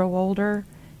when they grow older.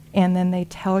 And then they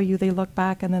look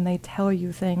back and then they tell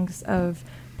you things of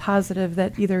positive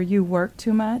that either you work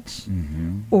too much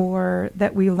or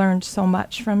that we learned so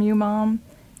much from you, Mom.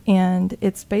 And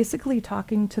it's basically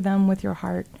talking to them with your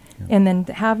heart and then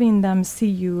having them see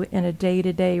you in a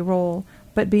day-to-day role,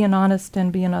 but being honest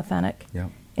and being authentic. Yeah.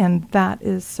 And that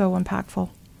is so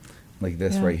impactful. Like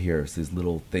this right here, it's this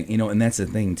little thing, and that's the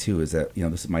thing too, is that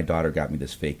my daughter got me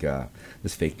this fake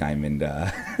diamond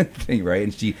thing,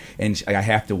 right? And I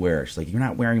have to wear it. She's like, you're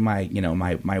not wearing my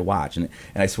my watch, and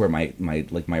I swear my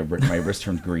wrist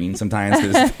turns green sometimes.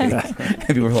 And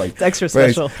people are like, it's extra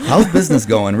special. How's business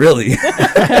going, really?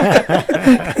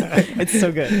 It's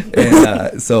so good.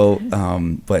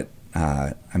 And but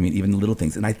even the little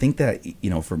things, and I think that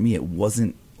for me, it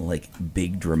wasn't like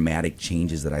big dramatic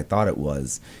changes that I thought it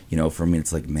was. For me,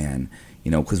 it's like, man,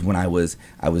 because when I was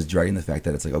dreading the fact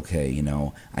that it's like, okay,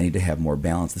 I need to have more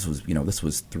balance. This was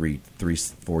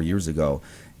 4 years ago,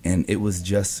 and it was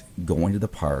just going to the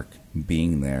park,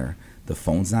 being there, the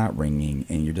phone's not ringing,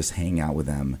 and you're just hanging out with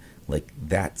them. Like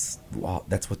that's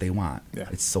what they want. Yeah.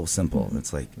 It's so simple.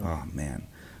 It's like, oh man,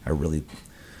 I really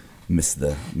missed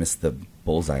the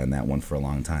bullseye on that one for a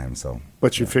long time. So,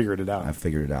 but you figured it out. I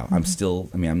figured it out. I'm still.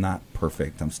 I'm not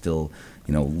perfect. I'm still,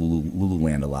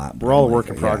 Lululand a lot. We're all a work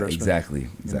in progress. Exactly.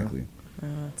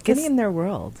 It's getting in their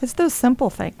world. It's those simple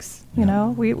things,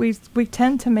 We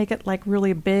tend to make it like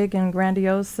really big and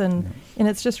grandiose, and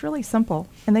it's just really simple.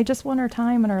 And they just want our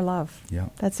time and our love. Yeah,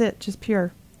 that's it. Just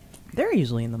pure. They're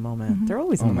usually in the moment. They're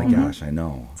always in the moment. Oh my gosh, I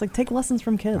know. It's like take lessons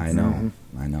from kids. I know.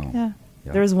 I know. Yeah.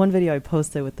 Yep. There was one video I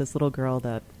posted with this little girl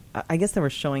that I guess they were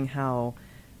showing how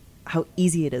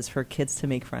easy it is for kids to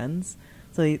make friends.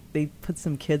 So they put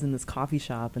some kids in this coffee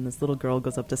shop, and this little girl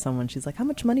goes up to someone. She's like, "How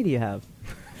much money do you have?"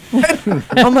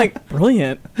 I'm like,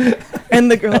 "Brilliant!"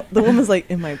 And the woman's like,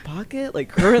 "In my pocket, like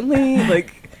currently,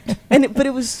 like." But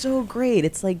it was so great.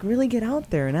 It's like really get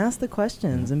out there and ask the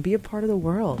questions and be a part of the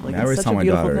world. Like I always it's tell such my a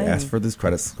beautiful daughter, thing. ask for this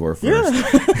credit score first.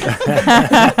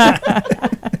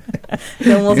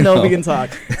 Then we'll know if we can talk.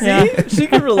 Yeah. See? She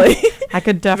can relate. I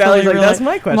could definitely Valerie's like, relate. that's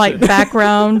my question. Like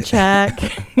background check,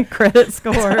 credit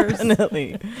scores,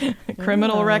 Definitely.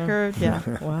 criminal Yeah. record. Yeah.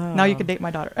 Wow. Now you can date my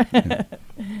daughter.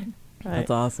 Right. That's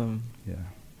awesome. Yeah.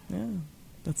 Yeah.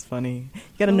 That's funny. You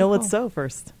got to So know what's cool. so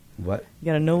first. What? You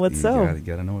got to know what's so. You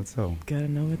gotta know what's so. Got to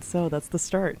know what's so. That's the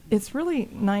start. It's really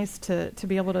nice to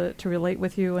be able to relate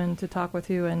with you and to talk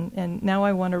with you. And now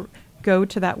I want to go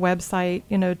to that website,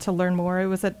 to learn more. It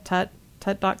was at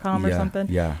tut.com or something.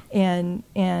 Yeah. And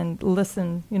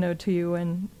listen, to you.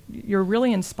 And you're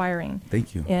really inspiring.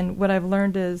 Thank you. And what I've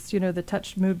learned is, the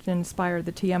touch, moved, and inspired,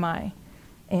 the TMI.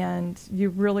 And you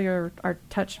really are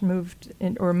touch, moved,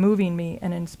 or moving me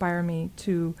and inspire me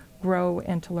to grow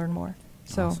and to learn more.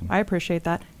 So Awesome. I appreciate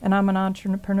that. And I'm an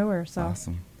entrepreneur. So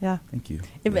Awesome. yeah. Thank you.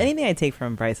 If Yeah. anything I take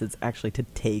from Bryce, it's actually to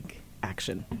take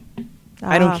action.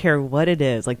 I don't care what it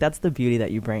is. Like, that's the beauty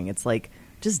that you bring. It's like,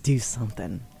 just do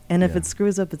something. And if Yeah. it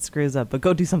screws up, it screws up. But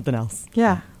go do something else.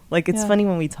 Yeah. Like, it's Yeah. funny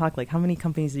when we talk, like, how many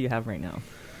companies do you have right now?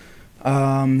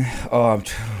 I'm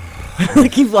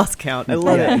Like, you've lost count. I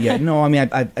love yeah, it. yeah. No, I mean,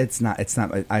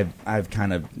 I've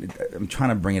kind of, I'm trying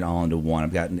to bring it all into one.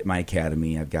 I've got my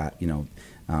academy. I've got,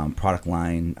 product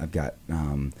line. I've got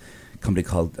a company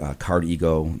called Card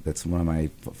Ego. That's one of my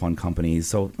fun companies.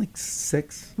 So like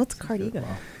 6. What's Card Ego?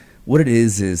 What it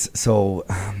is so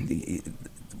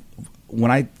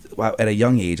when I at a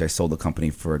young age, I sold the company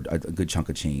for a good chunk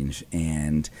of change,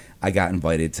 and I got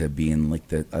invited to be in like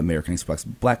the American Express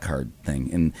Black Card thing,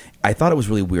 and I thought it was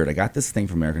really weird. I got this thing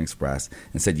from American Express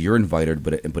and said, "You're invited,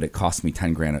 but it cost me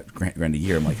 $10,000 a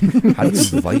year." I'm like, "How do you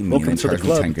invite me and then charge me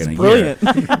 $10,000 a year?"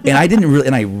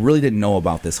 And I really didn't know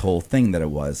about this whole thing that it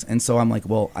was, and so I'm like,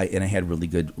 "Well," I had really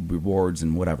good rewards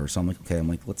and whatever. So I'm like, "Okay,"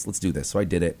 let's do this. So I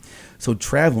did it. So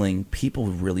traveling, people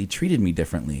really treated me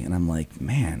differently, and I'm like,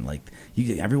 "Man, like you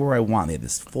get everywhere I want." They had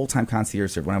this full-time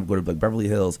concierge service. When I would go to like Beverly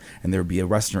Hills, and there would be a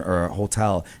restaurant or a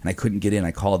hotel, and I couldn't get in,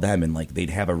 I called them, and like they'd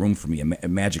have a room for me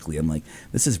magically. I'm like,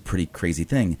 this is a pretty crazy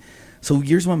thing. So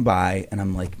years went by, and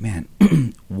I'm like, man,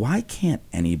 why can't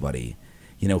anybody,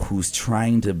 who's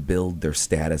trying to build their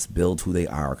status, build who they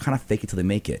are, kind of fake it till they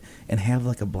make it, and have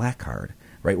like a Black Card,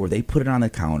 right, where they put it on the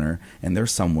counter, and they're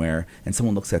somewhere, and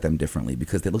someone looks at them differently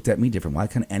because they looked at me different. Why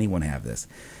can't anyone have this?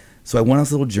 So I went on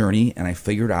this little journey, and I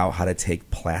figured out how to take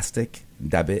plastic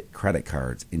debit credit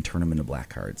cards and turn them into Black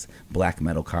Cards, black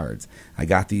metal cards. I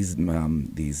got these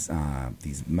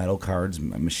metal cards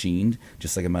machined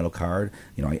just like a metal card.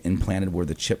 I implanted where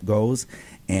the chip goes,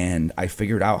 and I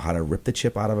figured out how to rip the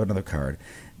chip out of another card.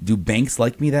 Do banks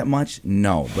like me that much?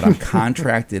 No, but I'm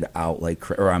contracted out,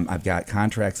 I've got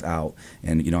contracts out,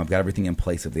 and I've got everything in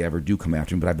place if they ever do come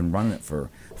after me. But I've been running it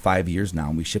for 5 years now,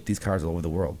 and we ship these cards all over the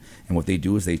world. And what they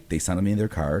do is they send me their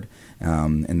card,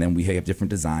 and then we have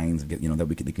different designs,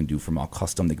 that they can do from all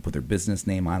custom. They can put their business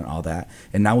name on it, all that.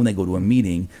 And now when they go to a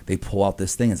meeting, they pull out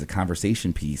this thing as a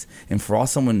conversation piece. And for all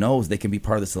someone knows, they can be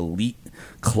part of this elite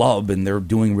club, and they're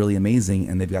doing really amazing,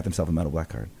 and they've got themselves a metal Black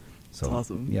Card. So,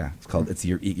 that's awesome. Yeah, it's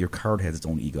your card has its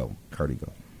own ego, card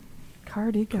ego.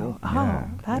 Card ego. Cool. Oh, Yeah.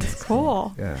 that's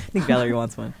cool. Yeah, I think Valerie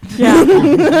wants one.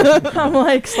 Yeah. I'm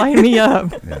like, sign me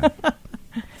up. yeah.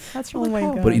 That's really Oh my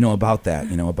cool. God. But about that,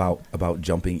 about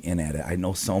jumping in at it. I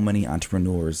know so many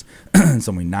entrepreneurs,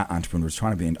 so many not entrepreneurs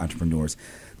trying to be entrepreneurs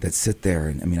that sit there.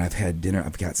 And I've had dinner.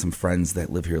 I've got some friends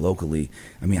that live here locally.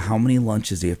 How many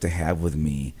lunches do you have to have with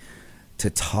me to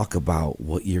talk about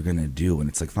what you're gonna do? And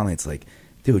it's like finally, it's like,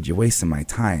 dude, you're wasting my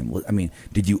time.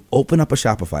 Did you open up a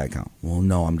Shopify account? Well,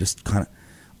 no, I'm just kind of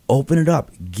open it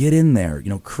up, get in there,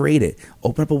 create it,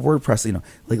 open up a WordPress,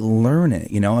 learn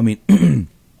it,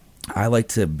 I like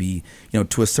to be,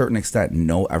 to a certain extent,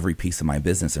 know every piece of my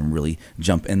business and really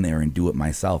jump in there and do it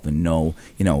myself and know,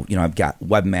 I've got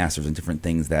webmasters and different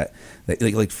things that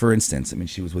like for instance,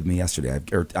 she was with me yesterday,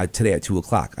 today at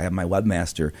 2:00. I have my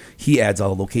webmaster. He adds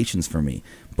all the locations for me.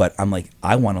 But I'm like,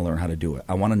 I want to learn how to do it.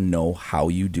 I want to know how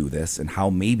you do this and how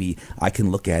maybe I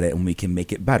can look at it and we can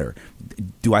make it better.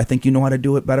 Do I think you know how to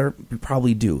do it better? You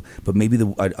probably do. But maybe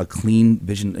a clean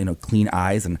vision, clean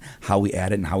eyes and how we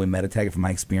add it and how we meta tag it from my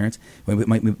experience, we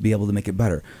might be able to make it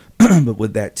better. But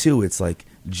with that too, it's like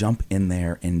jump in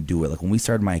there and do it. Like when we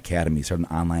started my academy, started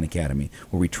an online academy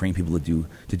where we train people to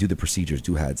do the procedures,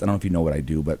 do heads. I don't know if you know what I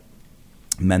do, but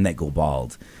men that go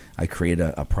bald, I create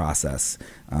a process,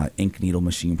 ink needle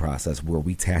machine process, where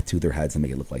we tattoo their heads and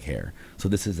make it look like hair. So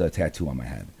this is a tattoo on my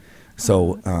head.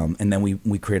 So and then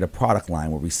we create a product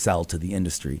line where we sell to the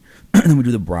industry. And then we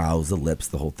do the brows, the lips,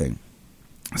 the whole thing.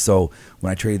 So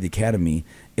when I created the academy,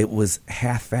 it was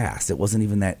half-assed. It wasn't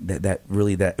even that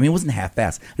really that. It wasn't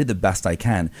half-assed. I did the best I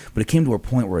can, but it came to a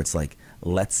point where it's like,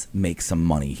 let's make some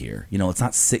money here. Let's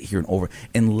not sit here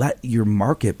and let your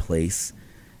marketplace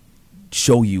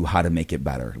show you how to make it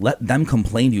better. Let them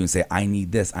complain to you and say, I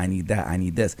need this, I need that, I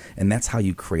need this. And that's how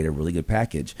you create a really good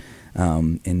package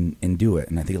and do it.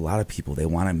 And I think a lot of people, they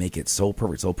want to make it so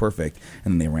perfect,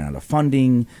 and then they ran out of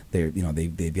funding.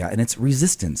 They've got, and it's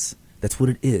resistance. That's what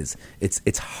it is.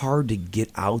 It's hard to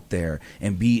get out there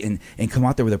and and come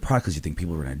out there with a product because you think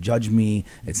people are going to judge me.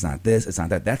 It's not this, it's not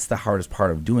that. That's the hardest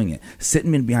part of doing it.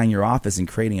 Sitting in behind your office and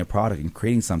creating a product and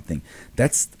creating something,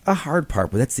 that's a hard part,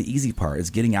 but that's the easy part,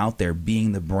 is getting out there,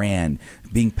 being the brand,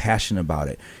 being passionate about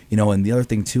it. And the other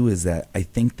thing too is that I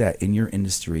think that in your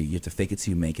industry, you have to fake it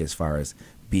till you make it as far as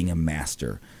being a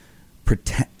master.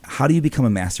 How do you become a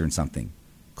master in something?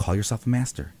 Call yourself a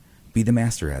master. Be the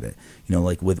master at it.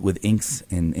 Like with inks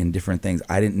and different things,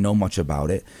 I didn't know much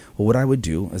about it. Well, what I would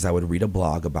do is I would read a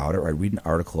blog about it, or I'd read an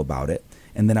article about it,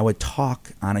 and then I would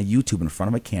talk on a YouTube in front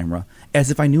of a camera as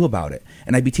if I knew about it.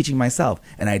 And I'd be teaching myself.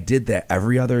 And I did that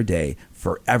every other day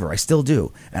forever. I still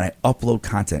do. And I upload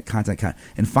content.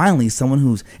 And finally,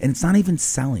 and it's not even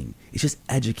selling. It's just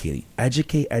educating.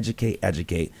 Educate.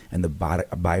 And the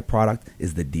byproduct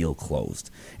is the deal closed.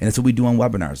 And that's what we do on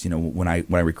webinars. When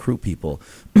I recruit people,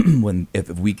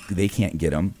 if they can't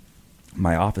get them,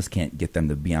 my office can't get them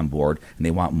to be on board and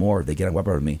they want more, they get a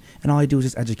webinar with me, and all I do is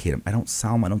just educate them. I don't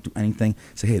sell them, I don't do anything.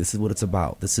 Say, hey, this is what it's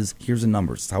about. Here's the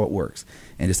numbers, this is how it works.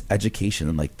 And just education,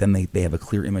 and like then they have a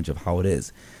clear image of how it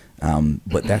is.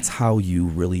 But that's how you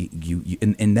really,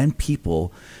 and then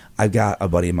people, I've got a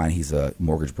buddy of mine, he's a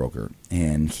mortgage broker,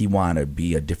 and he wanted to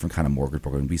be a different kind of mortgage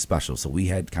broker and be special. So we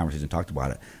had conversations and talked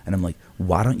about it. And I'm like,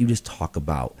 why don't you just talk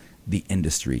about the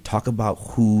industry? Talk about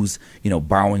who's,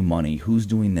 borrowing money, who's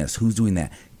doing this, who's doing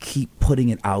that. Keep putting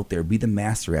it out there. Be the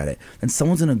master at it. And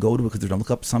someone's going to go to it because they're going to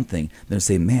look up something. They're going to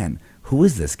say, man, who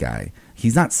is this guy?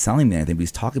 He's not selling me anything, but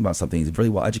he's talking about something. He's really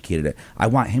well educated at. I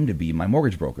want him to be my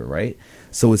mortgage broker, right?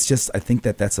 So it's just, I think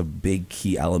that's a big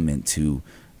key element to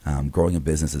growing a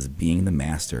business, is being the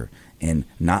master and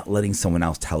not letting someone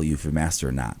else tell you if you're master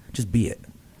or not. Just be it.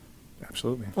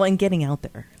 Absolutely. Well, and getting out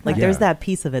there. Like, Yeah. there's that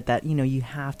piece of it that, you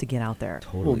have to get out there.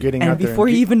 Totally. Well, getting And out there before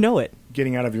you even know it.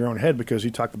 getting out of your own head, because you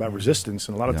talked about resistance,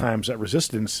 and a lot of Yeah. times that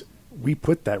resistance, we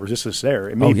put that resistance there.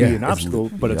 It may be yeah. an obstacle,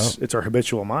 but Yeah. it's our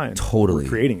habitual mind. Totally. We're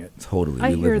creating it. Totally. I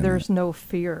We live hear in there's it. no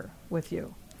fear with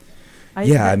you.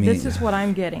 Yeah, I mean- this is what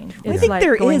I'm getting. I It's think like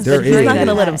there going is, There but you're is. not going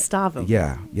to let ahead. him stop him.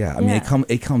 Yeah. I mean, Yeah.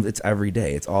 it comes. It's every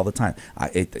day. It's all the time.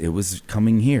 It was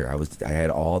coming here. I had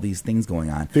all these things going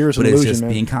on. Fear is but an it's illusion, just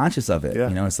man. being conscious of it.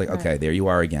 Yeah. It's like, Right. okay, there you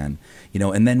are again.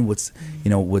 And then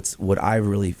what I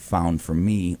really found for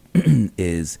me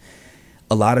is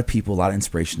a lot of people, a lot of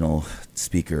inspirational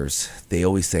speakers, they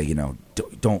always say,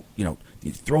 don't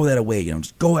throw that away.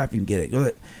 Just go after and get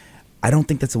it. I don't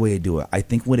think that's the way to do it. I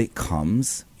think when it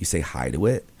comes, you say hi to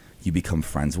it, you become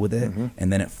friends with it,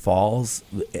 and then it falls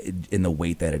in the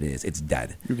weight that it is. It's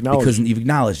dead. You acknowledge because it. you've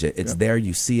acknowledged it. It's Yeah. there.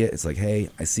 You see it. It's like, hey,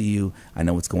 I see you. I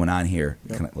know what's going on here.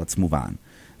 Yeah. Let's move on.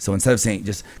 So instead of saying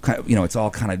just kind of, it's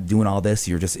all kind of doing all this,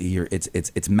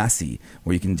 it's messy,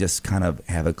 where you can just kind of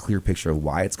have a clear picture of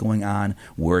why it's going on,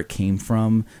 where it came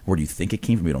from, where do you think it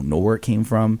came from, you don't know where it came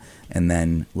from, and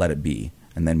then let it be,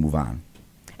 and then move on.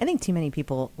 I think too many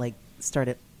people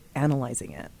started analyzing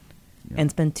it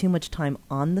and spend too much time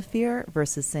on the fear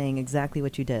versus saying exactly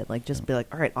what you did. Just be like,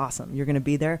 all right, awesome. You're going to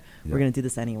be there. Yep. We're going to do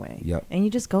this anyway. Yep. And you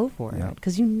just go for it, Yep.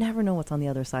 because you never know what's on the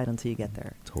other side until you get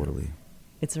there. Totally.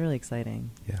 It's really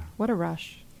exciting. Yeah. What a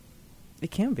rush.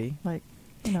 It can be. It's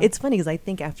It's funny because I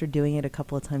think after doing it a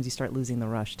couple of times, you start losing the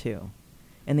rush too.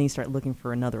 And then you start looking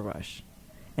for another rush.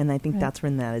 And I think Right. that's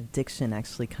when that addiction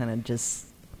actually kind of just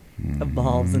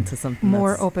evolves into something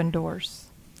more that's- open doors.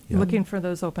 Yep. Looking for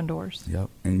those open doors. Yep.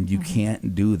 And you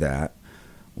can't do that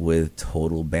with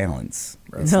total balance.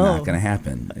 It's No. not going to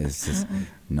happen. It's just,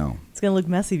 no. It's going to look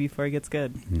messy before it gets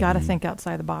good. Got to Mhm. think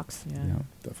outside the box. Yeah. Yep.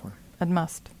 Definitely. A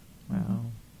must. Wow.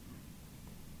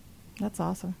 That's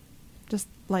awesome. Just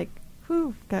got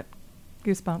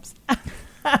goosebumps.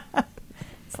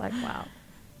 It's like,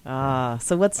 wow.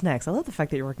 So what's next? I love the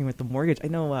fact that you're working with the mortgage. I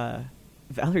know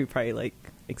Valerie probably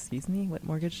excuse me, what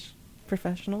mortgage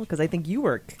professional? Because I think you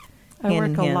work I hand work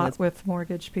in a hand lot with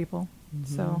mortgage people,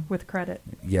 so with credit.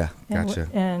 Yeah. And Gotcha.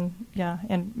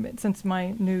 and since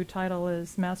my new title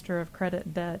is Master of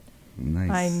Credit Debt,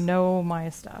 Nice. I know my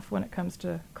stuff when it comes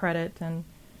to credit, and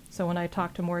so when I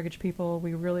talk to mortgage people,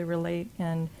 we really relate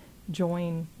and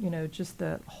join, just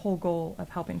the whole goal of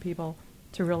helping people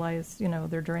to realize,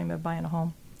 their dream of buying a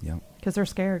home, Yep. because they're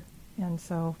scared, and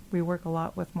so we work a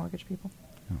lot with mortgage people.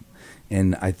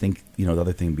 And I think, the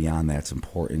other thing beyond that, it's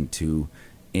important to,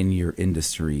 in your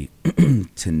industry,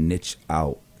 to niche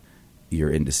out your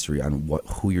industry on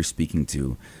who you're speaking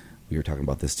to. We were talking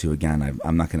about this too. Again,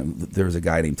 I'm not going to. There's a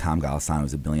guy named Tom Golisano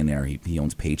who's a billionaire. He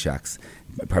owns Paychex.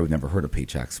 I probably never heard of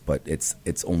Paychex, but it's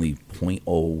only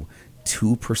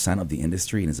 0.02% of the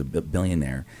industry, and is a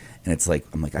billionaire. And it's like,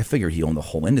 I'm like, I figured he owned the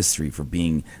whole industry for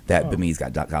being that. I mean, he's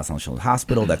got Golisano Children's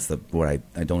Hospital. That's what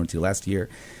I donated to last year.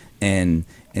 And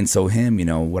so him,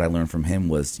 what I learned from him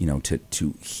was,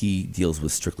 he deals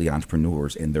with strictly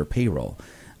entrepreneurs and their payroll.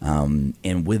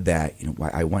 And with that,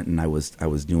 I went and I was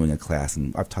doing a class,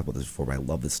 and I've talked about this before, but I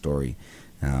love this story.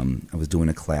 I was doing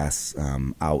a class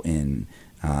out in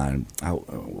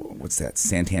what's that,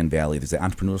 Santan Valley. There's an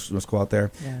entrepreneurial school out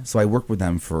there. Yeah. So I worked with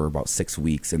them for about 6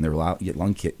 weeks, and they're a lot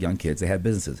young kids. They had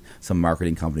businesses, some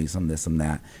marketing companies, some this, some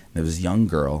that. And there was this young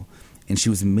girl, and she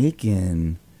was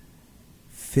making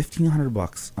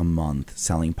 $1,500 a month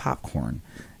selling popcorn.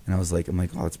 And I'm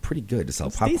like, oh, it's pretty good to sell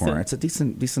That's popcorn. decent. It's a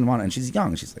decent amount. And she's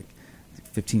young. She's like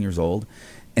 15 years old.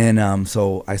 And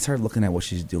so I started looking at what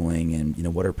she's doing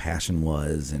and, what her passion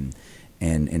was and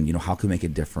how can we make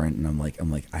it different. And I'm like,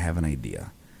 I have an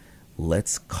idea.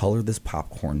 Let's color this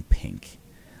popcorn pink.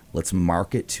 Let's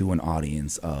market to an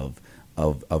audience of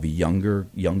of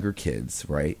younger kids,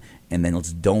 right? And then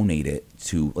let's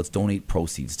donate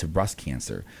proceeds to breast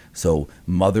cancer. So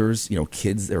mothers,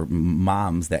 kids or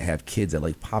moms that have kids that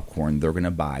like popcorn, they're going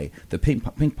to buy the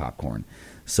pink popcorn.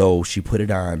 So she put it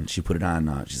on.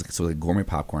 She's like gourmet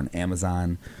popcorn,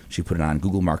 Amazon. She put it on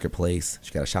Google Marketplace.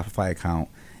 She got a Shopify account,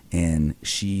 and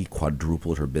she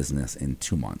quadrupled her business in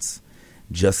 2 months.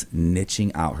 Just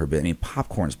niching out her business. I mean,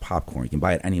 popcorn is popcorn. You can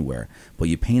buy it anywhere, but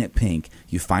you paint it pink,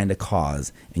 you find a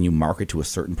cause, and you market to a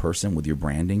certain person with your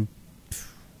branding.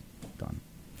 Done.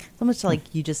 So much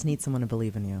like you just need someone to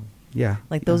believe in you. Yeah.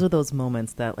 Like those are those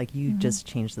moments that like you just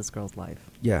changed this girl's life.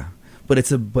 Yeah. But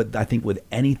I think with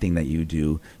anything that you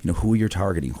do, who you're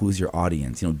targeting, who's your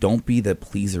audience, don't be the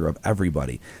pleaser of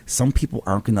everybody. Some people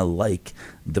aren't going to like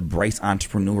the Bryce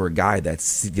entrepreneur guy.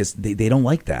 That's just, they don't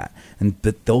like that.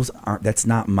 But that's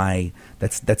not my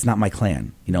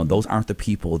clan. Those aren't the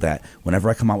people that whenever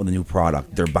I come out with a new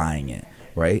product, they're buying it.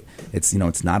 Right? It's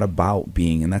not about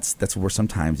being, and that's where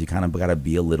sometimes you kind of got to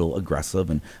be a little aggressive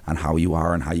and on how you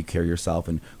are and how you carry yourself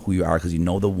and who you are, because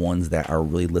the ones that are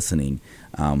really listening,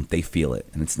 they feel it,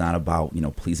 and it's not about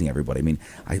pleasing everybody. I mean,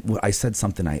 I said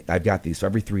something. I've got these. So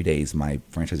every 3 days, my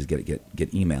franchises get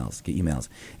emails,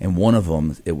 and one of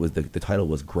them, it was the title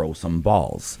was "Grow Some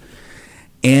Balls."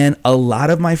 And a lot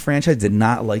of my franchise did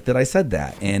not like that I said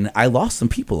that, and I lost some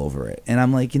people over it. And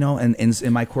I'm like, and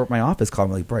in my office called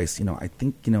me like, Bryce, I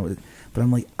think, but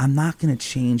I'm like, I'm not going to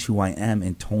change who I am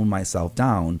and tone myself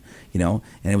down, And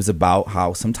it was about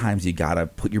how sometimes you got to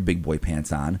put your big boy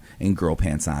pants on and girl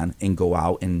pants on and go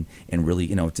out and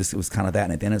really, it was kind of that.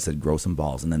 And at the end it said grow some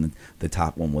balls, and then the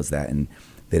top one was that, and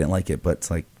they didn't like it. But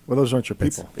it's like, well, those aren't your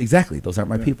people. Exactly. Those aren't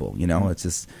my people. It's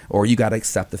just, or you got to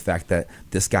accept the fact that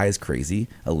this guy is crazy,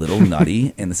 a little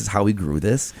nutty, and this is how he grew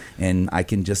this. And I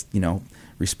can just,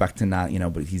 respect and not,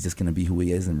 but he's just going to be who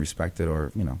he is and respect it,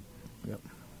 or, Yep.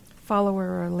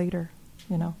 Follower or leader,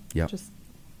 Yep. Just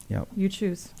Yep. you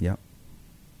choose. Yep.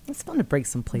 It's fun to break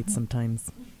some plates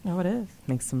sometimes. No, it is.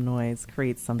 Make some noise,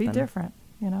 create something. Be different,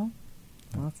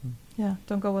 Awesome. Yeah,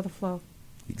 don't go with the flow.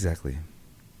 Exactly.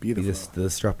 Be the the flow.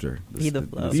 disruptor. Be the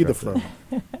flow. Be the flow.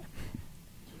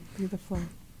 Be the flow.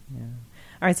 Yeah.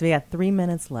 All right, so we got 3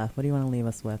 minutes left. What do you want to leave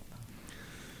us with?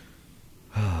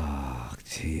 Oh,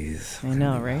 jeez. I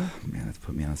know, right? Man, that's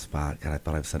put me on the spot. God, I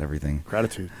thought I've said everything.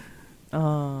 Gratitude.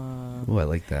 Oh, I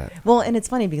like that. Well, and it's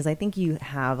funny because I think you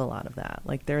have a lot of that.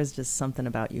 Like there is just something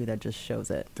about you that just shows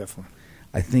it. Definitely.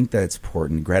 I think that it's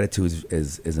important. Gratitude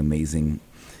is amazing.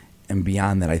 And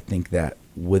beyond that, I think that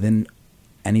within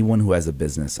anyone who has a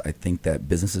business, I think that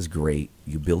business is great.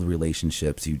 You build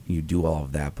relationships, you do all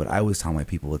of that. But I always tell my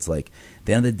people, it's like at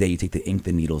the end of the day, you take the ink,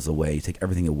 the needles away, you take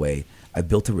everything away. I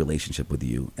built a relationship with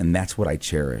you, and that's what I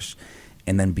cherish.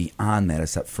 And then beyond that, a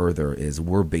step further is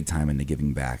we're big time into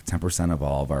giving back. 10% of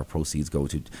all of our proceeds go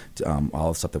to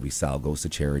all the stuff that we sell goes to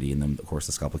charity, and then of course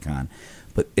the Sculpicon.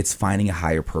 But it's finding a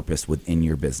higher purpose within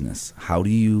your business. How do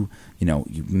you you're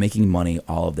making money,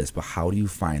 all of this, but how do you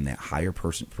find that higher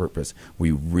purpose where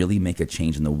you really make a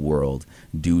change in the world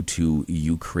due to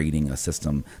you creating a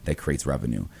system that creates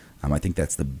revenue? I think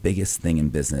that's the biggest thing in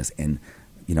business. And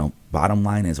bottom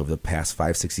line is, over the past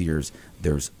 5-6 years,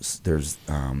 there's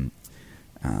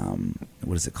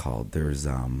what is it called? There's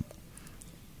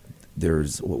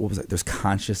what was it? There's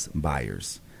conscious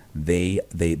buyers. They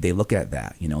look at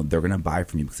that. They're going to buy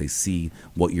from you because they see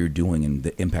what you're doing and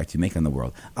the impact you make on the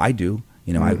world. I do.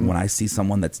 When I see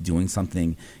someone that's doing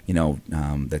something,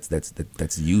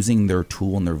 that's using their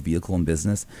tool and their vehicle in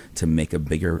business to make a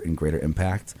bigger and greater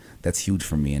impact, that's huge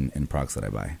for me in products that I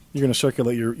buy. You're going to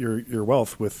circulate your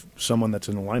wealth with someone that's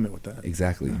in alignment with that.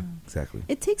 Exactly. Exactly.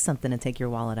 It takes something to take your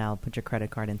wallet out, put your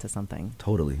credit card into something.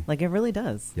 Totally. Like it really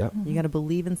does. Yep. You got to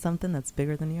believe in something that's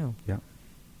bigger than you. Yep.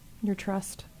 Your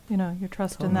trust, your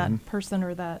trust in that person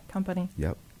or that company.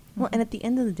 Yep. Well, and at the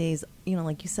end of the days,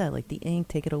 like you said, like the ink,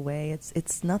 take it away.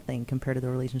 It's nothing compared to the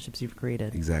relationships you've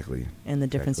created. Exactly. And the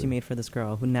difference you made for this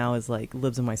girl who now is like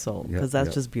lives in my soul, because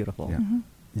that's just beautiful. Yeah.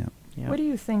 Yeah. Yeah. What do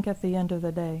you think at the end of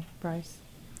the day, Bryce?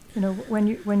 When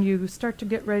you start to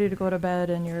get ready to go to bed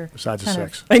and you're Besides the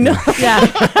sex. I know.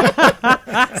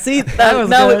 Yeah. See, that was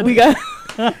good. We got.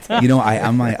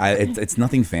 It's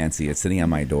nothing fancy. It's sitting on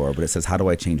my door, but it says, "How do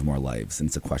I change more lives?" And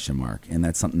it's a question mark. And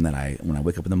that's something that when I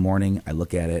wake up in the morning, I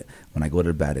look at it. When I go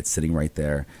to bed, it's sitting right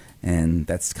there. And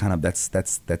that's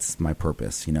that's my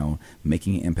purpose.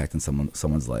 Making an impact in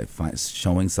someone's life,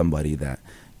 showing somebody that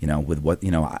with what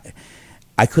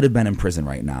I could have been in prison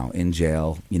right now, in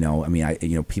jail. You know, I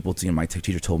mean, people. My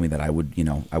teacher told me that I would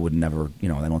never. I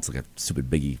know it's like a stupid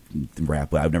Biggie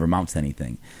rap, but I would never amount to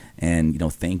anything. And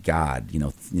thank God.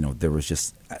 There was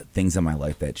just things in my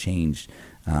life that changed.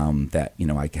 That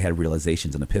I had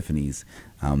realizations and epiphanies.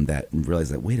 That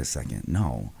realized that, wait a second,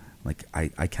 no. Like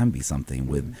I can be something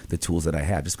with the tools that I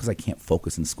have. Just because I can't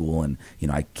focus in school and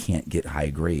I can't get high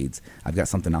grades, I've got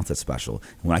something else that's special.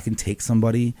 And when I can take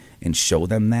somebody and show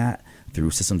them that through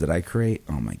systems that I create,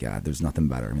 oh my God, there's nothing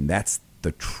better. I mean, that's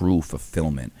the true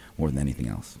fulfillment more than anything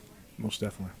else. Most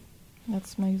definitely.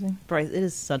 That's amazing. Bryce, it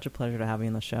is such a pleasure to have you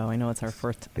on the show. I know it's our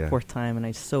fourth time, and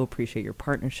I so appreciate your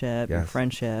partnership, your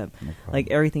friendship. No problem. Like,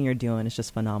 everything you're doing is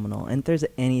just phenomenal. And if there's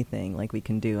anything like we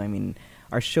can do, I mean,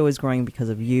 our show is growing because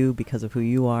of you, because of who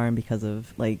you are, and because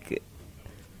of like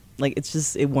it's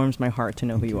just, it warms my heart to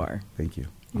know who you are. Thank you.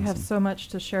 You have so much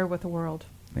to share with the world.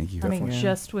 Thank you. I mean,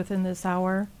 just within this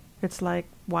hour, it's like,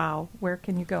 wow, where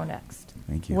can you go next?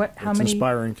 Thank you. It's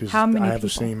inspiring because I have the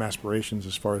same aspirations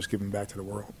as far as giving back to the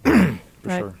world. For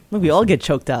sure. Well, we all get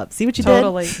choked up. See what you did?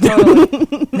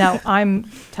 Totally. Now I'm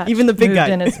touched, even the big moved guy,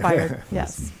 and inspired.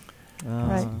 Yes.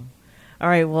 Right. All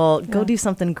right. Well, go do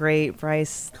something great,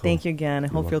 Bryce. Cool. Thank you again. I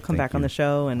hope you'll come back on the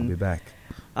show. And I'll be back.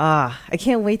 I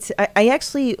can't wait to. I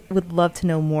actually would love to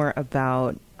know more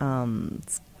about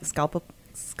Scalpacon.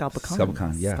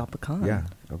 Yeah. Scalpacon. Yeah.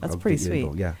 That's pretty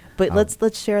sweet. Yeah. But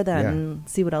let's share that and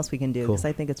see what else we can do, because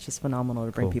I think it's just phenomenal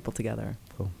to bring people together.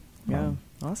 Cool. Yeah.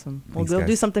 Awesome. Thanks, we'll guys.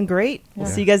 do something great. We'll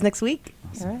see you guys next week.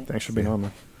 Awesome. All right. Thanks for being on,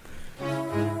 man.